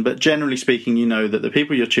happen. But generally speaking, you know that the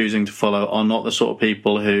people you're choosing to follow are not the sort of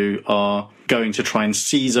people who are going to try and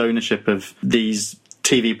seize ownership of these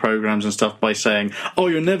TV programs and stuff by saying, "Oh,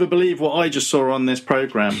 you'll never believe what I just saw on this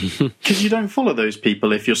program," because you don't follow those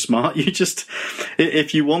people. If you're smart,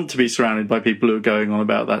 if you want to be surrounded by people who are going on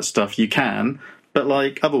about that stuff, you can. But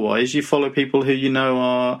otherwise, you follow people who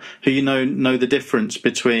know the difference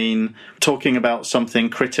between talking about something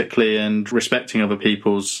critically and respecting other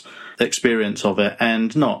people's experience of it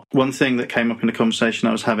and not. One thing that came up in a conversation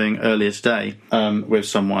I was having earlier today with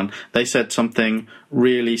someone, they said something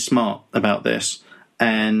really smart about this.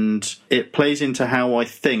 And it plays into how I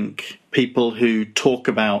think people who talk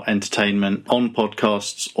about entertainment on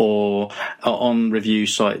podcasts or on review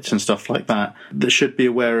sites and stuff like that should be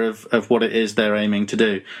aware of what it is they're aiming to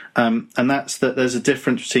do. And that's that there's a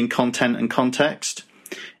difference between content and context.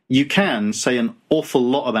 You can say an awful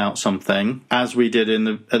lot about something, as we did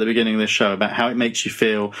at the beginning of this show, about how it makes you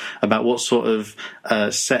feel, about what sort of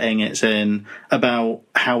setting it's in, about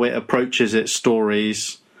how it approaches its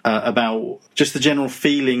stories, about just the general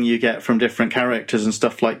feeling you get from different characters and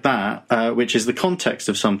stuff like that, which is the context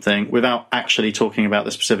of something, without actually talking about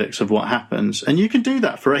the specifics of what happens. And you can do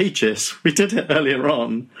that for ages. We did it earlier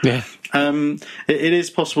on. Yeah. It is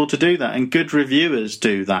possible to do that, and good reviewers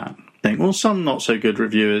do that. Well, some not so good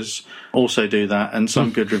reviewers also do that, and some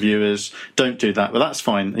good reviewers don't do that. But that's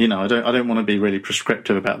fine. I don't want to be really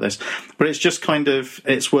prescriptive about this, but it's just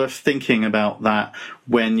it's worth thinking about that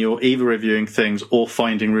when you're either reviewing things or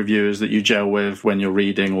finding reviewers that you gel with when you're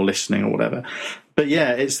reading or listening or whatever. But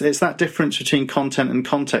yeah, it's that difference between content and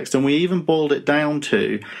context, and we even boiled it down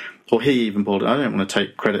to or he even boiled it, I don't want to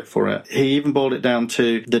take credit for it, he even boiled it down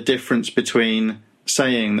to the difference between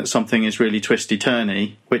saying that something is really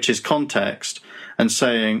twisty-turny, which is context, and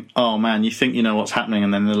saying, oh man, you think you know what's happening,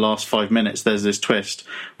 and then in the last 5 minutes there's this twist,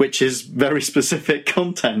 which is very specific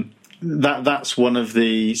content. That's one of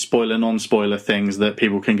the spoiler, non-spoiler things that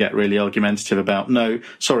people can get really argumentative about. No,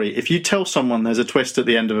 sorry, if you tell someone there's a twist at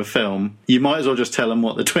the end of a film, you might as well just tell them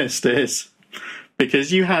what the twist is.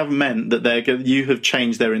 Because you have meant that you have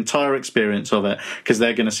changed their entire experience of it, because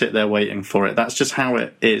they're going to sit there waiting for it. That's just how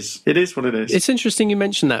it is. It is what it is. It's interesting you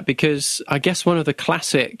mentioned that, because I guess one of the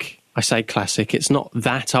classic... I say classic, it's not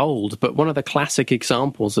that old, but one of the classic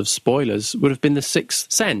examples of spoilers would have been The Sixth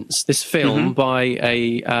Sense, this film by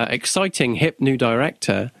a exciting, hip new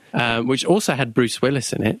director, which also had Bruce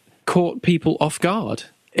Willis in it, caught people off guard.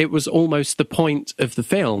 It was almost the point of the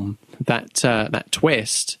film, that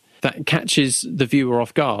twist that catches the viewer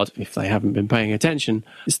off guard, if they haven't been paying attention.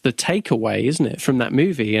 It's the takeaway, isn't it, from that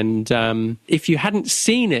movie? And if you hadn't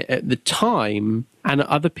seen it at the time, and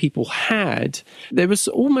other people had, there was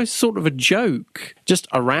almost sort of a joke just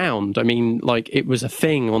around. I mean, like, it was a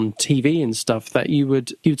thing on TV and stuff that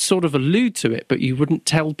you'd sort of allude to it, but you wouldn't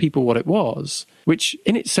tell people what it was, which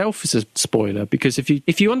in itself is a spoiler, because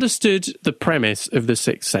if you understood the premise of The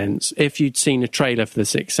Sixth Sense, if you'd seen a trailer for The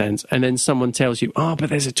Sixth Sense, and then someone tells you, oh,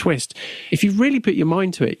 but there's a twist, if you really put your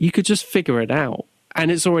mind to it, you could just figure it out. And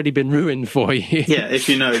it's already been ruined for you. Yeah, if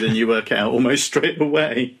you know, then you work it out almost straight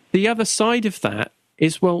away. The other side of that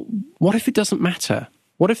is, well, what if it doesn't matter?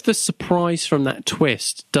 What if the surprise from that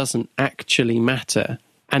twist doesn't actually matter?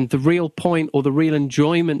 And the real point or the real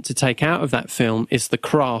enjoyment to take out of that film is the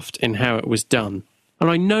craft in how it was done. And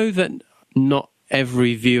I know that not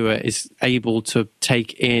every viewer is able to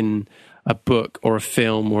take in a book or a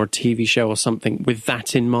film or a TV show or something with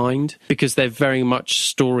that in mind, because they're very much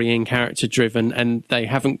story and character driven, and they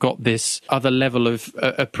haven't got this other level of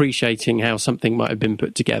appreciating how something might have been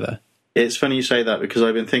put together. It's funny you say that, because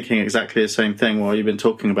I've been thinking exactly the same thing while you've been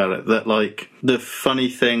talking about it, that, like, the funny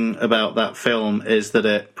thing about that film is that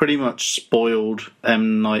it pretty much spoiled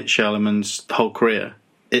M. Night Shyamalan's whole career.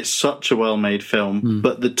 It's such a well-made film,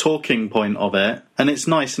 but the talking point of it, and it's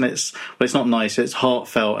nice, and it's not nice, it's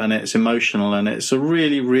heartfelt, and it's emotional, and it's a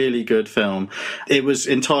really, really good film. It was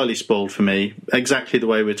entirely spoiled for me, exactly the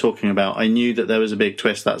way we're talking about. I knew that there was a big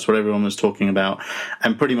twist, that's what everyone was talking about,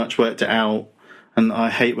 and pretty much worked it out. And I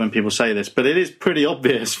hate when people say this, but it is pretty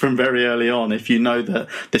obvious from very early on. If you know that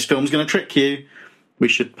this film's going to trick you, we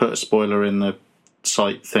should put a spoiler in the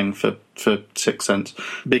site thing for Sixth Sense,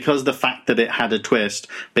 because the fact that it had a twist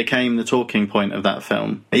became the talking point of that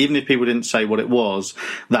film. Even if people didn't say what it was,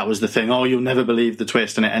 that was the thing. Oh, you'll never believe the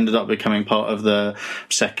twist, and it ended up becoming part of the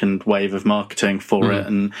second wave of marketing for it,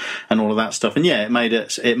 and all of that stuff. And yeah, it made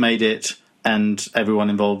it and everyone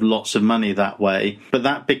involved lots of money that way. But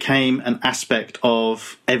that became an aspect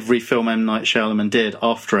of every film M. Night Shyamalan did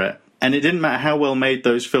after it. And it didn't matter how well made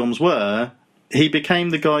those films were, he became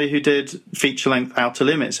the guy who did feature-length Outer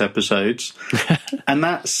Limits episodes, and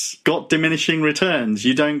that's got diminishing returns.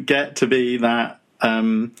 You don't get to be that...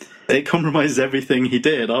 it compromises everything he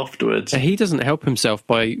did afterwards. He doesn't help himself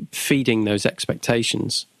by feeding those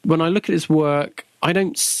expectations. When I look at his work, I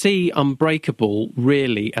don't see Unbreakable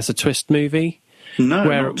really as a twist movie. No,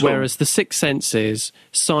 whereas The Sixth Sense is,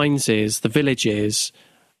 Signs is, The Village is...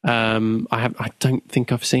 I don't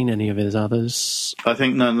think I've seen any of his others. I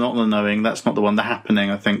think no, not The Knowing. That's not the one. The Happening,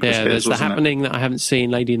 I think. Yeah, there's The Happening that I haven't seen.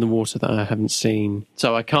 Lady in the Water that I haven't seen.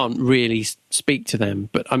 So I can't really speak to them.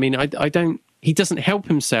 But I mean, I don't. He doesn't help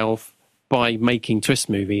himself by making twist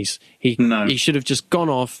movies. He should have just gone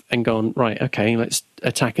off and gone, right, okay, let's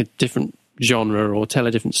attack a different genre or tell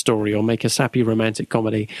a different story or make a sappy romantic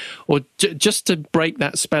comedy, or just to break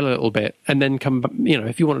that spell a little bit, and then come.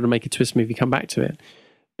 If you wanted to make a twist movie, come back to it.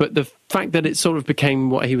 But the fact that it sort of became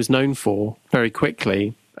what he was known for very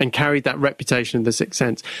quickly and carried that reputation of The Sixth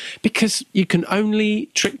Sense, because you can only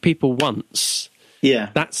trick people once. Yeah.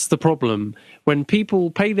 That's the problem. When people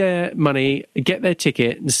pay their money, get their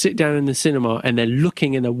ticket, and sit down in the cinema, and they're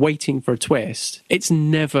looking and they're waiting for a twist, it's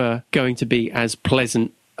never going to be as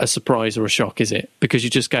pleasant a surprise or a shock, is it? Because you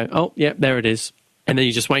just go, oh, yeah, there it is. And then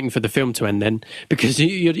you're just waiting for the film to end then, because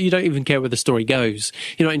you don't even care where the story goes.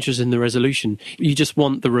 You're not interested in the resolution. You just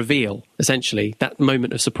want the reveal, essentially, that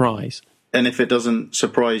moment of surprise. And if it doesn't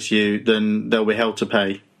surprise you, then there'll be hell to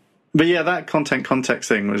pay. But yeah, that context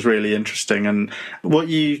thing was really interesting. And what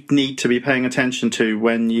you need to be paying attention to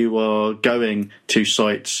when you are going to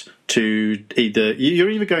sites to you're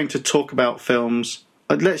either going to talk about films.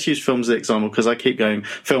 Let's use films as an example, because I keep going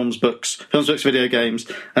films, books, video games,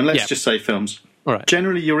 and let's just say films. All right.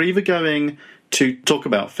 Generally, you're either going to talk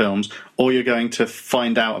about films, or you're going to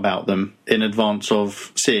find out about them in advance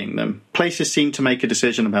of seeing them. Places seem to make a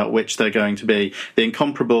decision about which they're going to be. The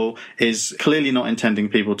Incomparable is clearly not intending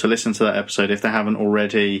people to listen to that episode if they haven't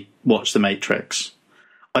already watched The Matrix.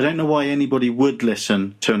 I don't know why anybody would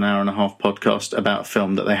listen to an hour-and-a-half podcast about a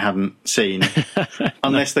film that they haven't seen,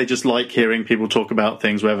 unless they just like hearing people talk about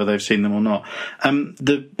things, whether they've seen them or not.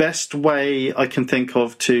 The best way I can think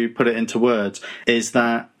of to put it into words is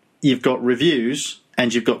that you've got reviews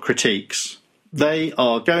and you've got critiques. They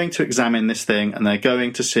are going to examine this thing and they're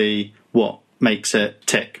going to see what makes it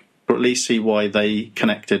tick, or at least see why they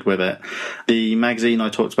connected with it. The magazine I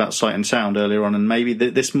talked about, Sight and Sound, earlier on, and maybe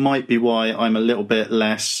this might be why I'm a little bit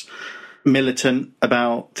less militant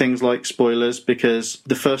about things like spoilers, because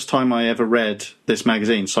the first time I ever read this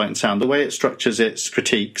magazine, Sight and Sound, the way it structures its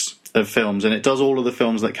critiques of films, and it does all of the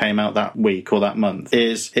films that came out that week or that month,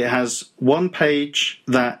 is it has one page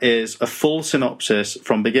that is a full synopsis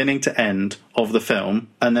from beginning to end of the film,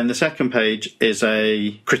 and then the second page is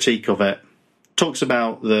a critique of it. Talks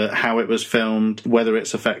about how it was filmed, whether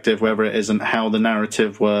it's effective, whether it isn't, how the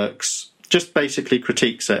narrative works, just basically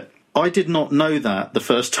critiques it. I did not know that the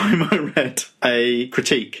first time I read a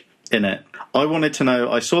critique in it. I wanted to know,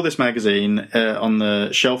 I saw this magazine on the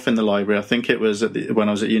shelf in the library, I think it was when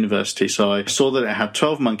I was at university, so I saw that it had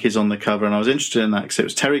 12 Monkeys on the cover, and I was interested in that because it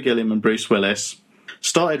was Terry Gilliam and Bruce Willis.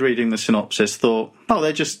 Started reading the synopsis, thought, oh,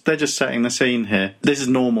 they're just setting the scene here. This is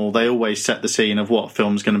normal. They always set the scene of what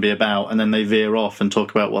film's going to be about, and then they veer off and talk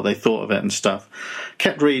about what they thought of it and stuff.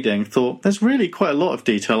 Kept reading, thought, there's really quite a lot of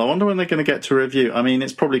detail. I wonder when they're going to get to review. I mean,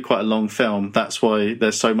 it's probably quite a long film. That's why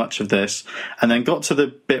there's so much of this. And then got to the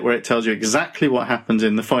bit where it tells you exactly what happens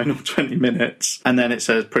in the final 20 minutes. And then it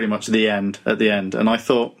says pretty much the end at the end. And I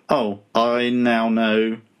thought, oh, I now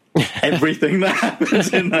know everything that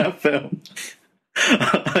happens in that film.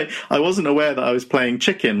 I wasn't aware that I was playing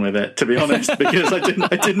chicken with it, to be honest, because I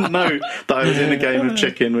didn't know that I was in a game of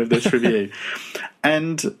chicken with this review.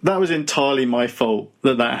 And that was entirely my fault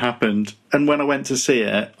that happened. And when I went to see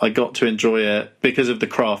it, I got to enjoy it because of the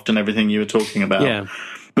craft and everything you were talking about. Yeah.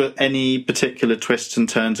 But any particular twists and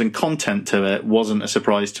turns and content to it wasn't a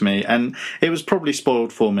surprise to me. And it was probably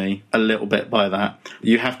spoiled for me a little bit by that.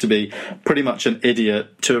 You have to be pretty much an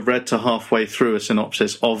idiot to have read to halfway through a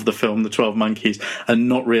synopsis of the film, The 12 Monkeys, and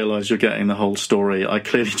not realise you're getting the whole story. I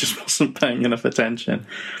clearly just wasn't paying enough attention.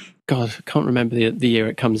 God, I can't remember the year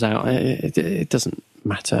it comes out. It doesn't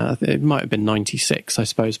matter. It might have been 96, I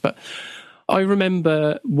suppose. But I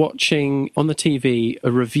remember watching on the TV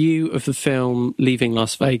a review of the film Leaving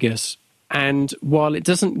Las Vegas, and while it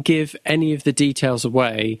doesn't give any of the details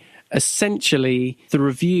away, essentially the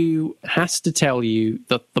review has to tell you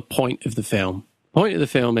the point of the film. The point of the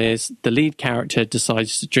film is the lead character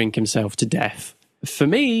decides to drink himself to death. For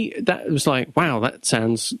me, that was like, wow, that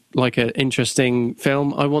sounds like an interesting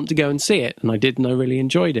film. I want to go and see it. And I did, and I really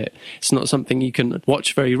enjoyed it. It's not something you can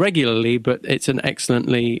watch very regularly, but it's an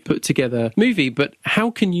excellently put together movie. But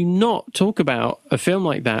how can you not talk about a film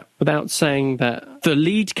like that without saying that the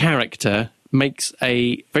lead character makes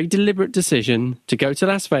a very deliberate decision to go to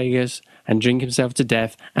Las Vegas and drink himself to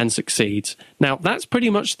death and succeeds? Now, that's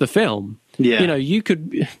pretty much the film. Yeah. You know, you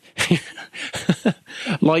could,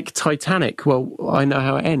 like Titanic, well, I know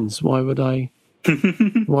how it ends. Why would I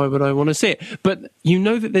want to see it? But you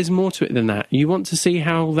know that there's more to it than that. You want to see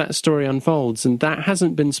how that story unfolds, and that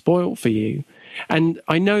hasn't been spoiled for you. And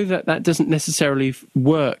I know that doesn't necessarily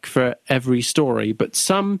work for every story, but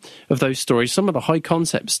some of those stories, some of the high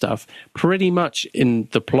concept stuff, pretty much in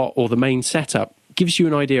the plot or the main setup, gives you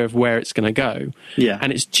an idea of where it's going to go. Yeah.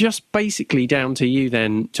 And it's just basically down to you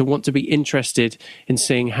then to want to be interested in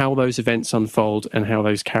seeing how those events unfold and how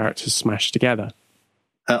those characters smash together.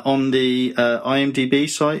 On the IMDb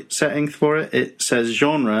site setting for it, it says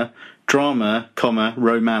genre, drama,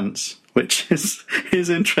 romance, which is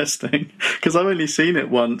interesting because I've only seen it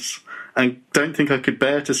once and don't think I could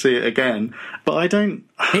bear to see it again. But I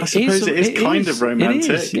suppose it is kind of romantic.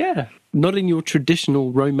 It is, yeah. Not in your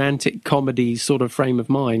traditional romantic comedy sort of frame of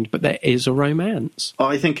mind, but there is a romance.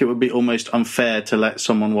 I think it would be almost unfair to let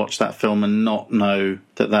someone watch that film and not know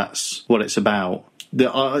that that's what it's about.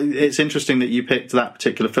 It's interesting that you picked that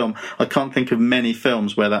particular film. I can't think of many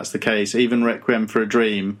films where that's the case. Even Requiem for a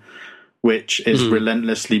Dream, which is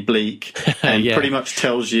relentlessly bleak and pretty much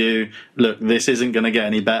tells you, look, this isn't going to get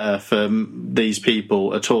any better for these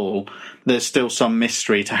people at all. There's still some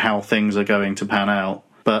mystery to how things are going to pan out.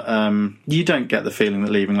 But you don't get the feeling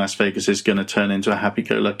that Leaving Las Vegas is going to turn into a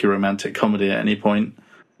happy-go-lucky romantic comedy at any point.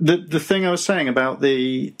 The thing I was saying about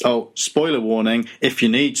spoiler warning, if you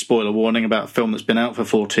need spoiler warning about a film that's been out for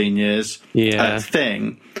 14 years,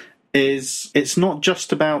 thing, is it's not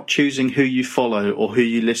just about choosing who you follow or who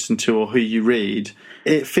you listen to or who you read.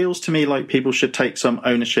 It feels to me like people should take some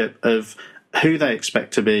ownership of who they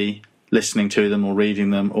expect to be listening to them or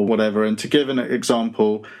reading them or whatever. And to give an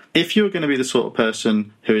example, if you're going to be the sort of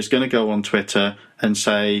person who is going to go on Twitter and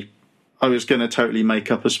say, I was going to totally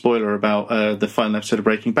make up a spoiler about the final episode of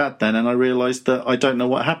Breaking Bad then, and I realised that I don't know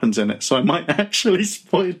what happens in it, so I might actually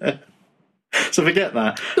spoil it. So forget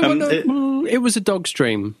that. It was a dog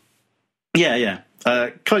stream. Yeah.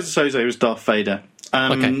 Kaiser Soze was Darth Vader.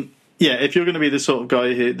 Okay. Yeah, if you're going to be the sort of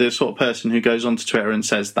guy, the sort of person who goes onto Twitter and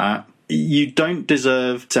says that, you don't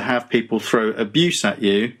deserve to have people throw abuse at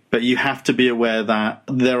you, but you have to be aware that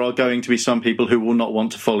there are going to be some people who will not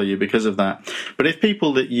want to follow you because of that. But if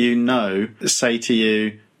people that you know say to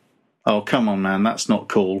you, oh, come on, man, that's not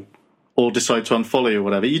cool, or decide to unfollow you or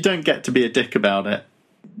whatever, you don't get to be a dick about it.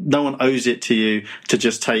 No one owes it to you to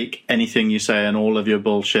just take anything you say and all of your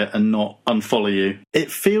bullshit and not unfollow you. It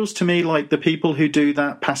feels to me like the people who do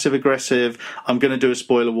that passive-aggressive, I'm going to do a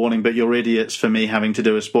spoiler warning, but you're idiots for me having to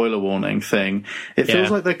do a spoiler warning thing, it feels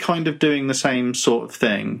like they're kind of doing the same sort of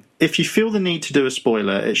thing. If you feel the need to do a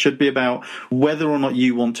spoiler, it should be about whether or not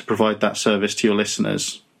you want to provide that service to your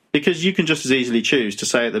listeners. Because you can just as easily choose to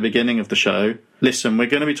say at the beginning of the show, listen, we're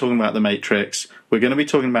going to be talking about The Matrix. We're going to be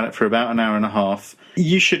talking about it for about an hour and a half.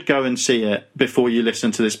 You should go and see it before you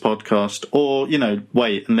listen to this podcast, or,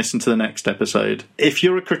 wait and listen to the next episode. If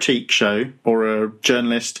you're a critique show or a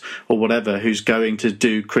journalist or whatever who's going to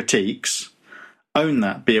do critiques, own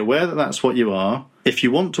that. Be aware that that's what you are. If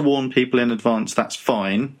you want to warn people in advance, that's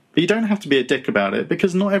fine. But you don't have to be a dick about it,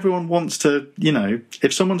 because not everyone wants to,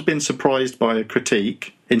 if someone's been surprised by a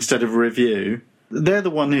critique instead of a review, they're the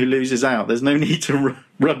one who loses out. There's no need to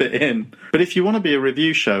rub it in. But if you want to be a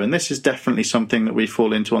review show, and this is definitely something that we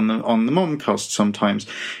fall into on the Momcast sometimes,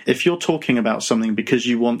 if you're talking about something because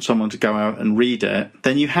you want someone to go out and read it,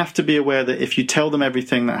 then you have to be aware that if you tell them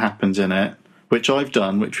everything that happens in it, which I've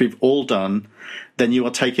done, which we've all done, then you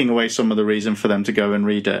are taking away some of the reason for them to go and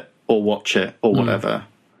read it or watch it or whatever.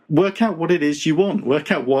 Work out what it is you want.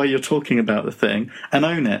 Work out why you're talking about the thing and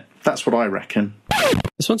own it. That's what I reckon.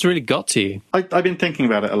 This one's really got to you. I've been thinking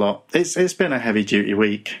about it a lot. It's been a heavy-duty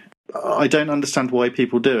week. I don't understand why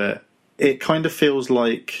people do it. It kind of feels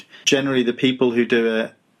like generally the people who do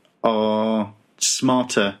it are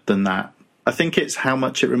smarter than that. I think it's how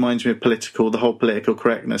much it reminds me of the whole political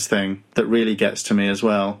correctness thing that really gets to me as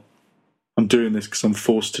well. I'm doing this because I'm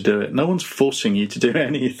forced to do it. No one's forcing you to do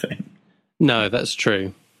anything. No, that's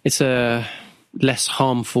true. It's a less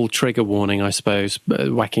harmful trigger warning, I suppose,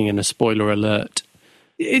 whacking in a spoiler alert.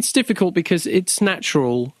 It's difficult because it's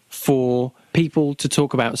natural for people to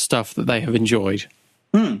talk about stuff that they have enjoyed.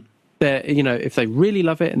 If they really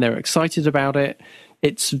love it and they're excited about it,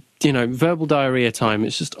 it's, verbal diarrhea time.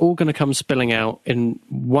 It's just all going to come spilling out in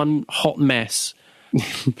one hot mess.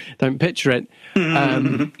 Don't picture it.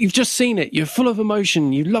 You've just seen it. You're full of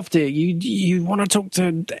emotion. You loved it. You want to talk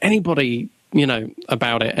to anybody,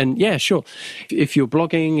 about it. And yeah, sure. If you're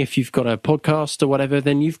blogging, if you've got a podcast or whatever,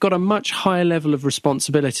 then you've got a much higher level of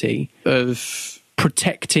responsibility of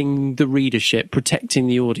protecting the readership, protecting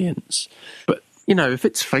the audience. But, if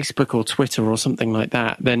it's Facebook or Twitter or something like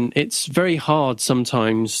that, then it's very hard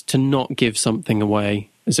sometimes to not give something away,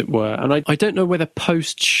 as it were. And I don't know whether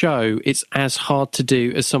post-show it's as hard to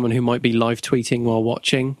do as someone who might be live tweeting while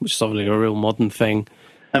watching, which is obviously a real modern thing.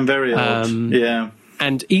 And very odd, yeah.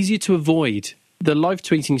 And easier to avoid. The live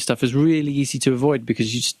tweeting stuff is really easy to avoid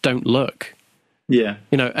because you just don't look. Yeah.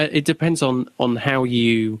 It depends on how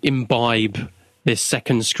you imbibe this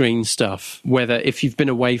second screen stuff, whether if you've been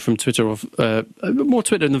away from Twitter or more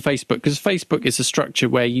Twitter than Facebook, because Facebook is a structure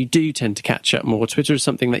where you do tend to catch up more. Twitter is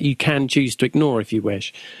something that you can choose to ignore if you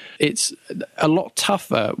wish. It's a lot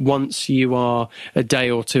tougher once you are a day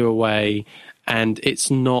or two away and it's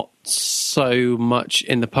not so much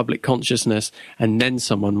in the public consciousness, and then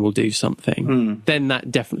someone will do something. Then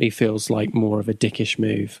that definitely feels like more of a dickish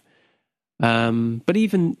move. But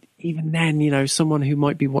even then, someone who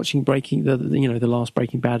might be watching the last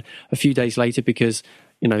Breaking Bad a few days later because,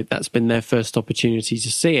 that's been their first opportunity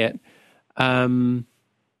to see it, even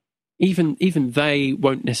they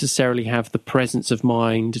won't necessarily have the presence of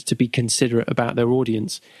mind to be considerate about their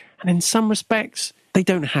audience. And in some respects, they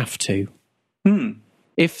don't have to.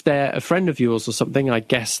 If they're a friend of yours or something, I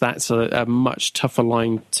guess that's a much tougher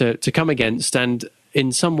line to come against. And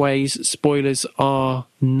in some ways, spoilers are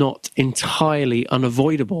not entirely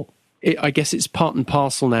unavoidable. I guess it's part and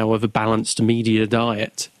parcel now of a balanced media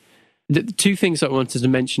diet. The two things I wanted to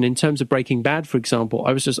mention in terms of Breaking Bad, for example,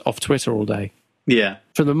 I was just off Twitter all day. Yeah.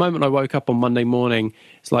 From the moment I woke up on Monday morning,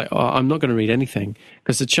 it's like, oh, I'm not going to read anything,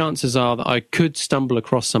 because the chances are that I could stumble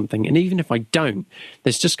across something. And even if I don't,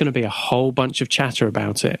 there's just going to be a whole bunch of chatter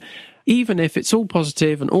about it. Even if it's all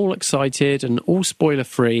positive and all excited and all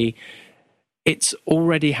spoiler-free, it's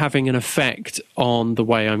already having an effect on the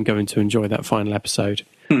way I'm going to enjoy that final episode.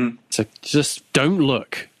 So just don't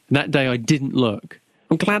look. That day I didn't look.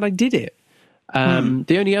 I'm glad I did it.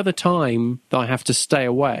 The only other time that I have to stay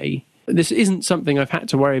away, this isn't something I've had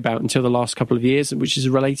to worry about until the last couple of years, which is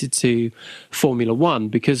related to Formula One,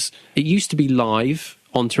 because it used to be live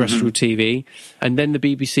on terrestrial TV, and then the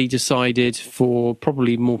BBC decided, for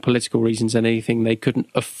probably more political reasons than anything, they couldn't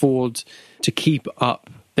afford to keep up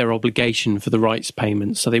their obligation for the rights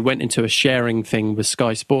payments. So they went into a sharing thing with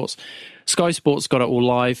Sky Sports. Sky Sports got it all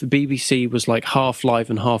live. The BBC was like half live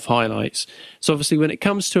and half highlights. So obviously when it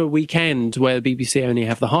comes to a weekend where the BBC only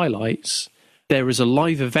have the highlights, there is a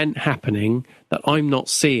live event happening that I'm not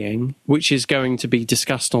seeing, which is going to be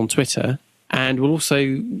discussed on Twitter and will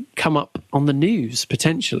also come up on the news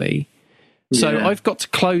potentially. So I've got to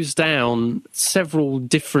close down several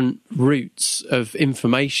different routes of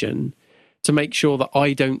information to make sure that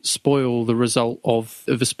I don't spoil the result of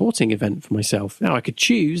a sporting event for myself. Now, I could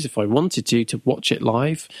choose, if I wanted to watch it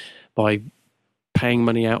live by paying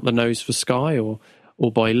money out the nose for Sky or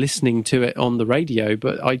by listening to it on the radio,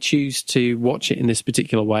 but I choose to watch it in this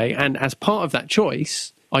particular way. And as part of that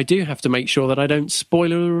choice, I do have to make sure that I don't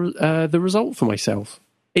spoil the result for myself.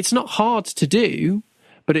 It's not hard to do,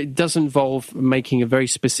 but it does involve making a very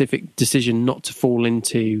specific decision not to fall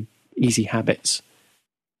into easy habits.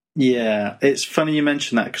 Yeah, it's funny you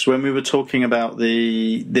mention that, because when we were talking about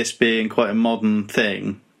this being quite a modern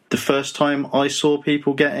thing, the first time I saw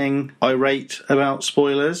people getting irate about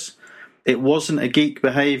spoilers, it wasn't a geek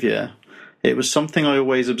behaviour. It was something I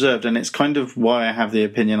always observed, and it's kind of why I have the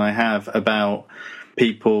opinion I have about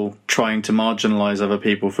people trying to marginalise other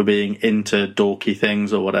people for being into dorky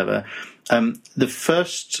things or whatever. The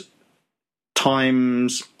first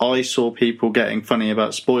times I saw people getting funny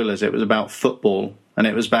about spoilers, it was about football. And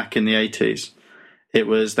it was back in the 80s. It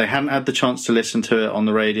was, they hadn't had the chance to listen to it on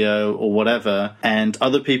the radio or whatever, and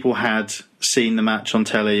other people had seen the match on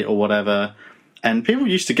telly or whatever, and people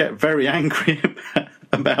used to get very angry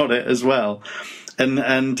about it as well,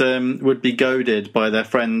 and would be goaded by their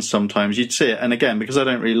friends sometimes. You'd see it, and again, because I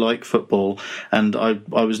don't really like football, and I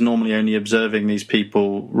was normally only observing these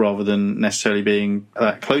people rather than necessarily being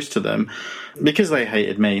that close to them, because they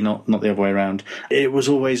hated me, not the other way around. It was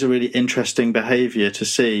always a really interesting behaviour to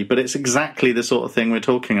see, but it's exactly the sort of thing we're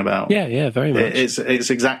talking about. Yeah, very much. It's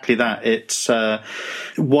exactly that. It's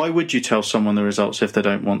why would you tell someone the results if they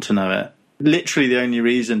don't want to know it? Literally the only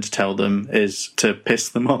reason to tell them is to piss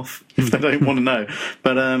them off if they don't want to know.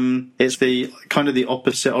 But it's the kind of the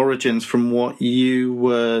opposite origins from what you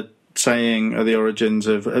were saying are the origins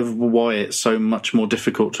of why it's so much more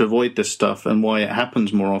difficult to avoid this stuff and why it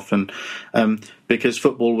happens more often. Because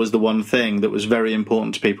football was the one thing that was very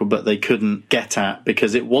important to people, but they couldn't get at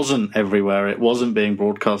because it wasn't everywhere. It wasn't being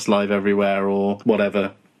broadcast live everywhere or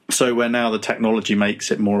whatever. So where now the technology makes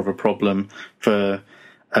it more of a problem for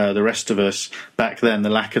the rest of us, back then the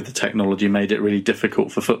lack of the technology made it really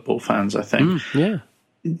difficult for football fans, I think. Yeah.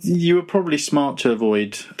 You were probably smart to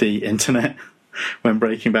avoid the internet when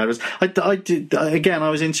Breaking Bad was... I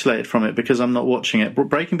was insulated from it because I'm not watching it. But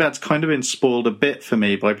Breaking Bad's kind of been spoiled a bit for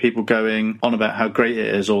me by people going on about how great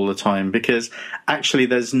it is all the time, because actually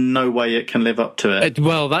there's no way it can live up to it.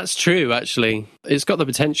 Well, that's true, actually. It's got the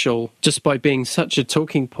potential, just by being such a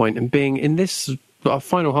talking point and being in this... our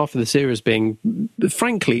final half of the series being,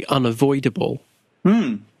 frankly, unavoidable.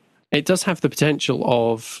 It does have the potential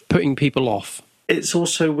of putting people off. It's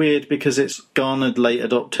also weird because it's garnered late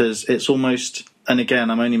adopters. It's almost, and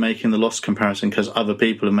again, I'm only making the Lost comparison because other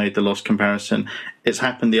people have made the Lost comparison. It's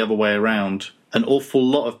happened the other way around. An awful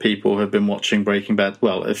lot of people have been watching Breaking Bad.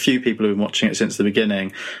 Well, a few people have been watching it since the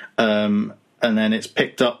beginning. And then it's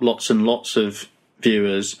picked up lots and lots of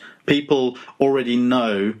viewers. People already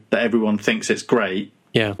know that everyone thinks it's great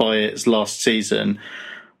by its last season,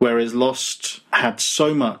 whereas Lost had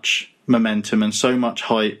so much momentum and so much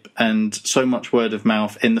hype and so much word of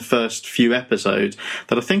mouth in the first few episodes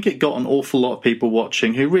that I think it got an awful lot of people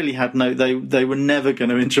watching who really had they were never going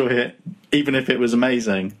to enjoy it, even if it was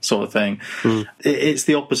amazing, sort of thing. It's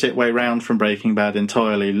the opposite way round from Breaking Bad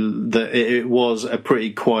entirely. That it was a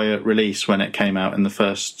pretty quiet release when it came out in the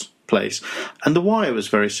first place. And The Wire was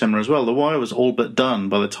very similar as well. The Wire was all but done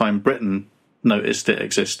by the time Britain noticed it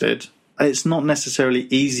existed. It's not necessarily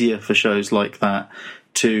easier for shows like that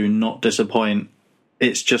to not disappoint.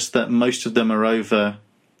 It's just that most of them are over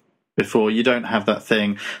before. You don't have that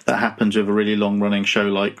thing that happens with a really long-running show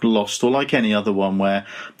like Lost or like any other one where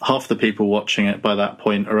half the people watching it by that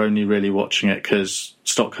point are only really watching it because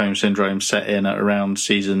Stockholm Syndrome set in at around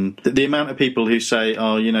season... The amount of people who say,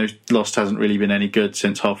 oh, you know, Lost hasn't really been any good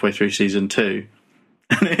since halfway through season 2.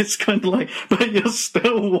 And it's kind of like, but you're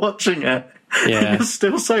still watching it. Yeah. You're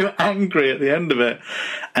still so angry at the end of it.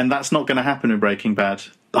 And that's not going to happen in Breaking Bad.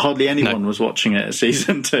 Hardly anyone was watching it at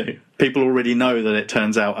season 2. People already know that it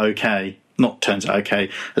turns out okay. Not turns out okay.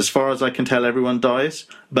 As far as I can tell, everyone dies.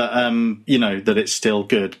 But, you know, that it's still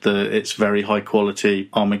good. That it's very high quality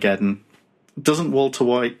Armageddon. Doesn't Walter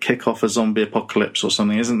White kick off a zombie apocalypse or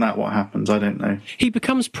something? Isn't that what happens? I don't know. He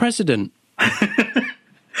becomes president.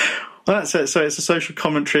 Well, that's it. So it's a social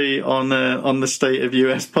commentary on the state of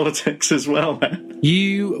US politics as well.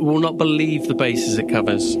 You will not believe the bases it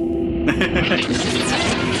covers.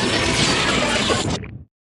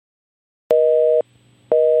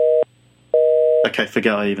 Okay,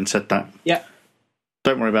 forget I even said that. Yeah.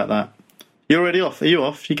 Don't worry about that. You're already off. Are you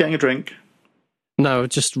off? You getting a drink? No,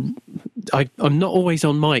 I'm not always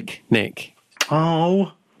on mic, Nick.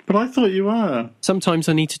 Oh, but I thought you were. Sometimes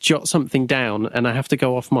I need to jot something down and I have to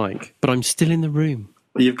go off mic, but I'm still in the room.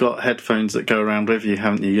 Well, you've got headphones that go around with you,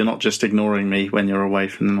 haven't you? You're not just ignoring me when you're away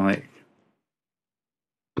from the mic.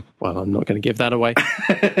 Well, I'm not going to give that away.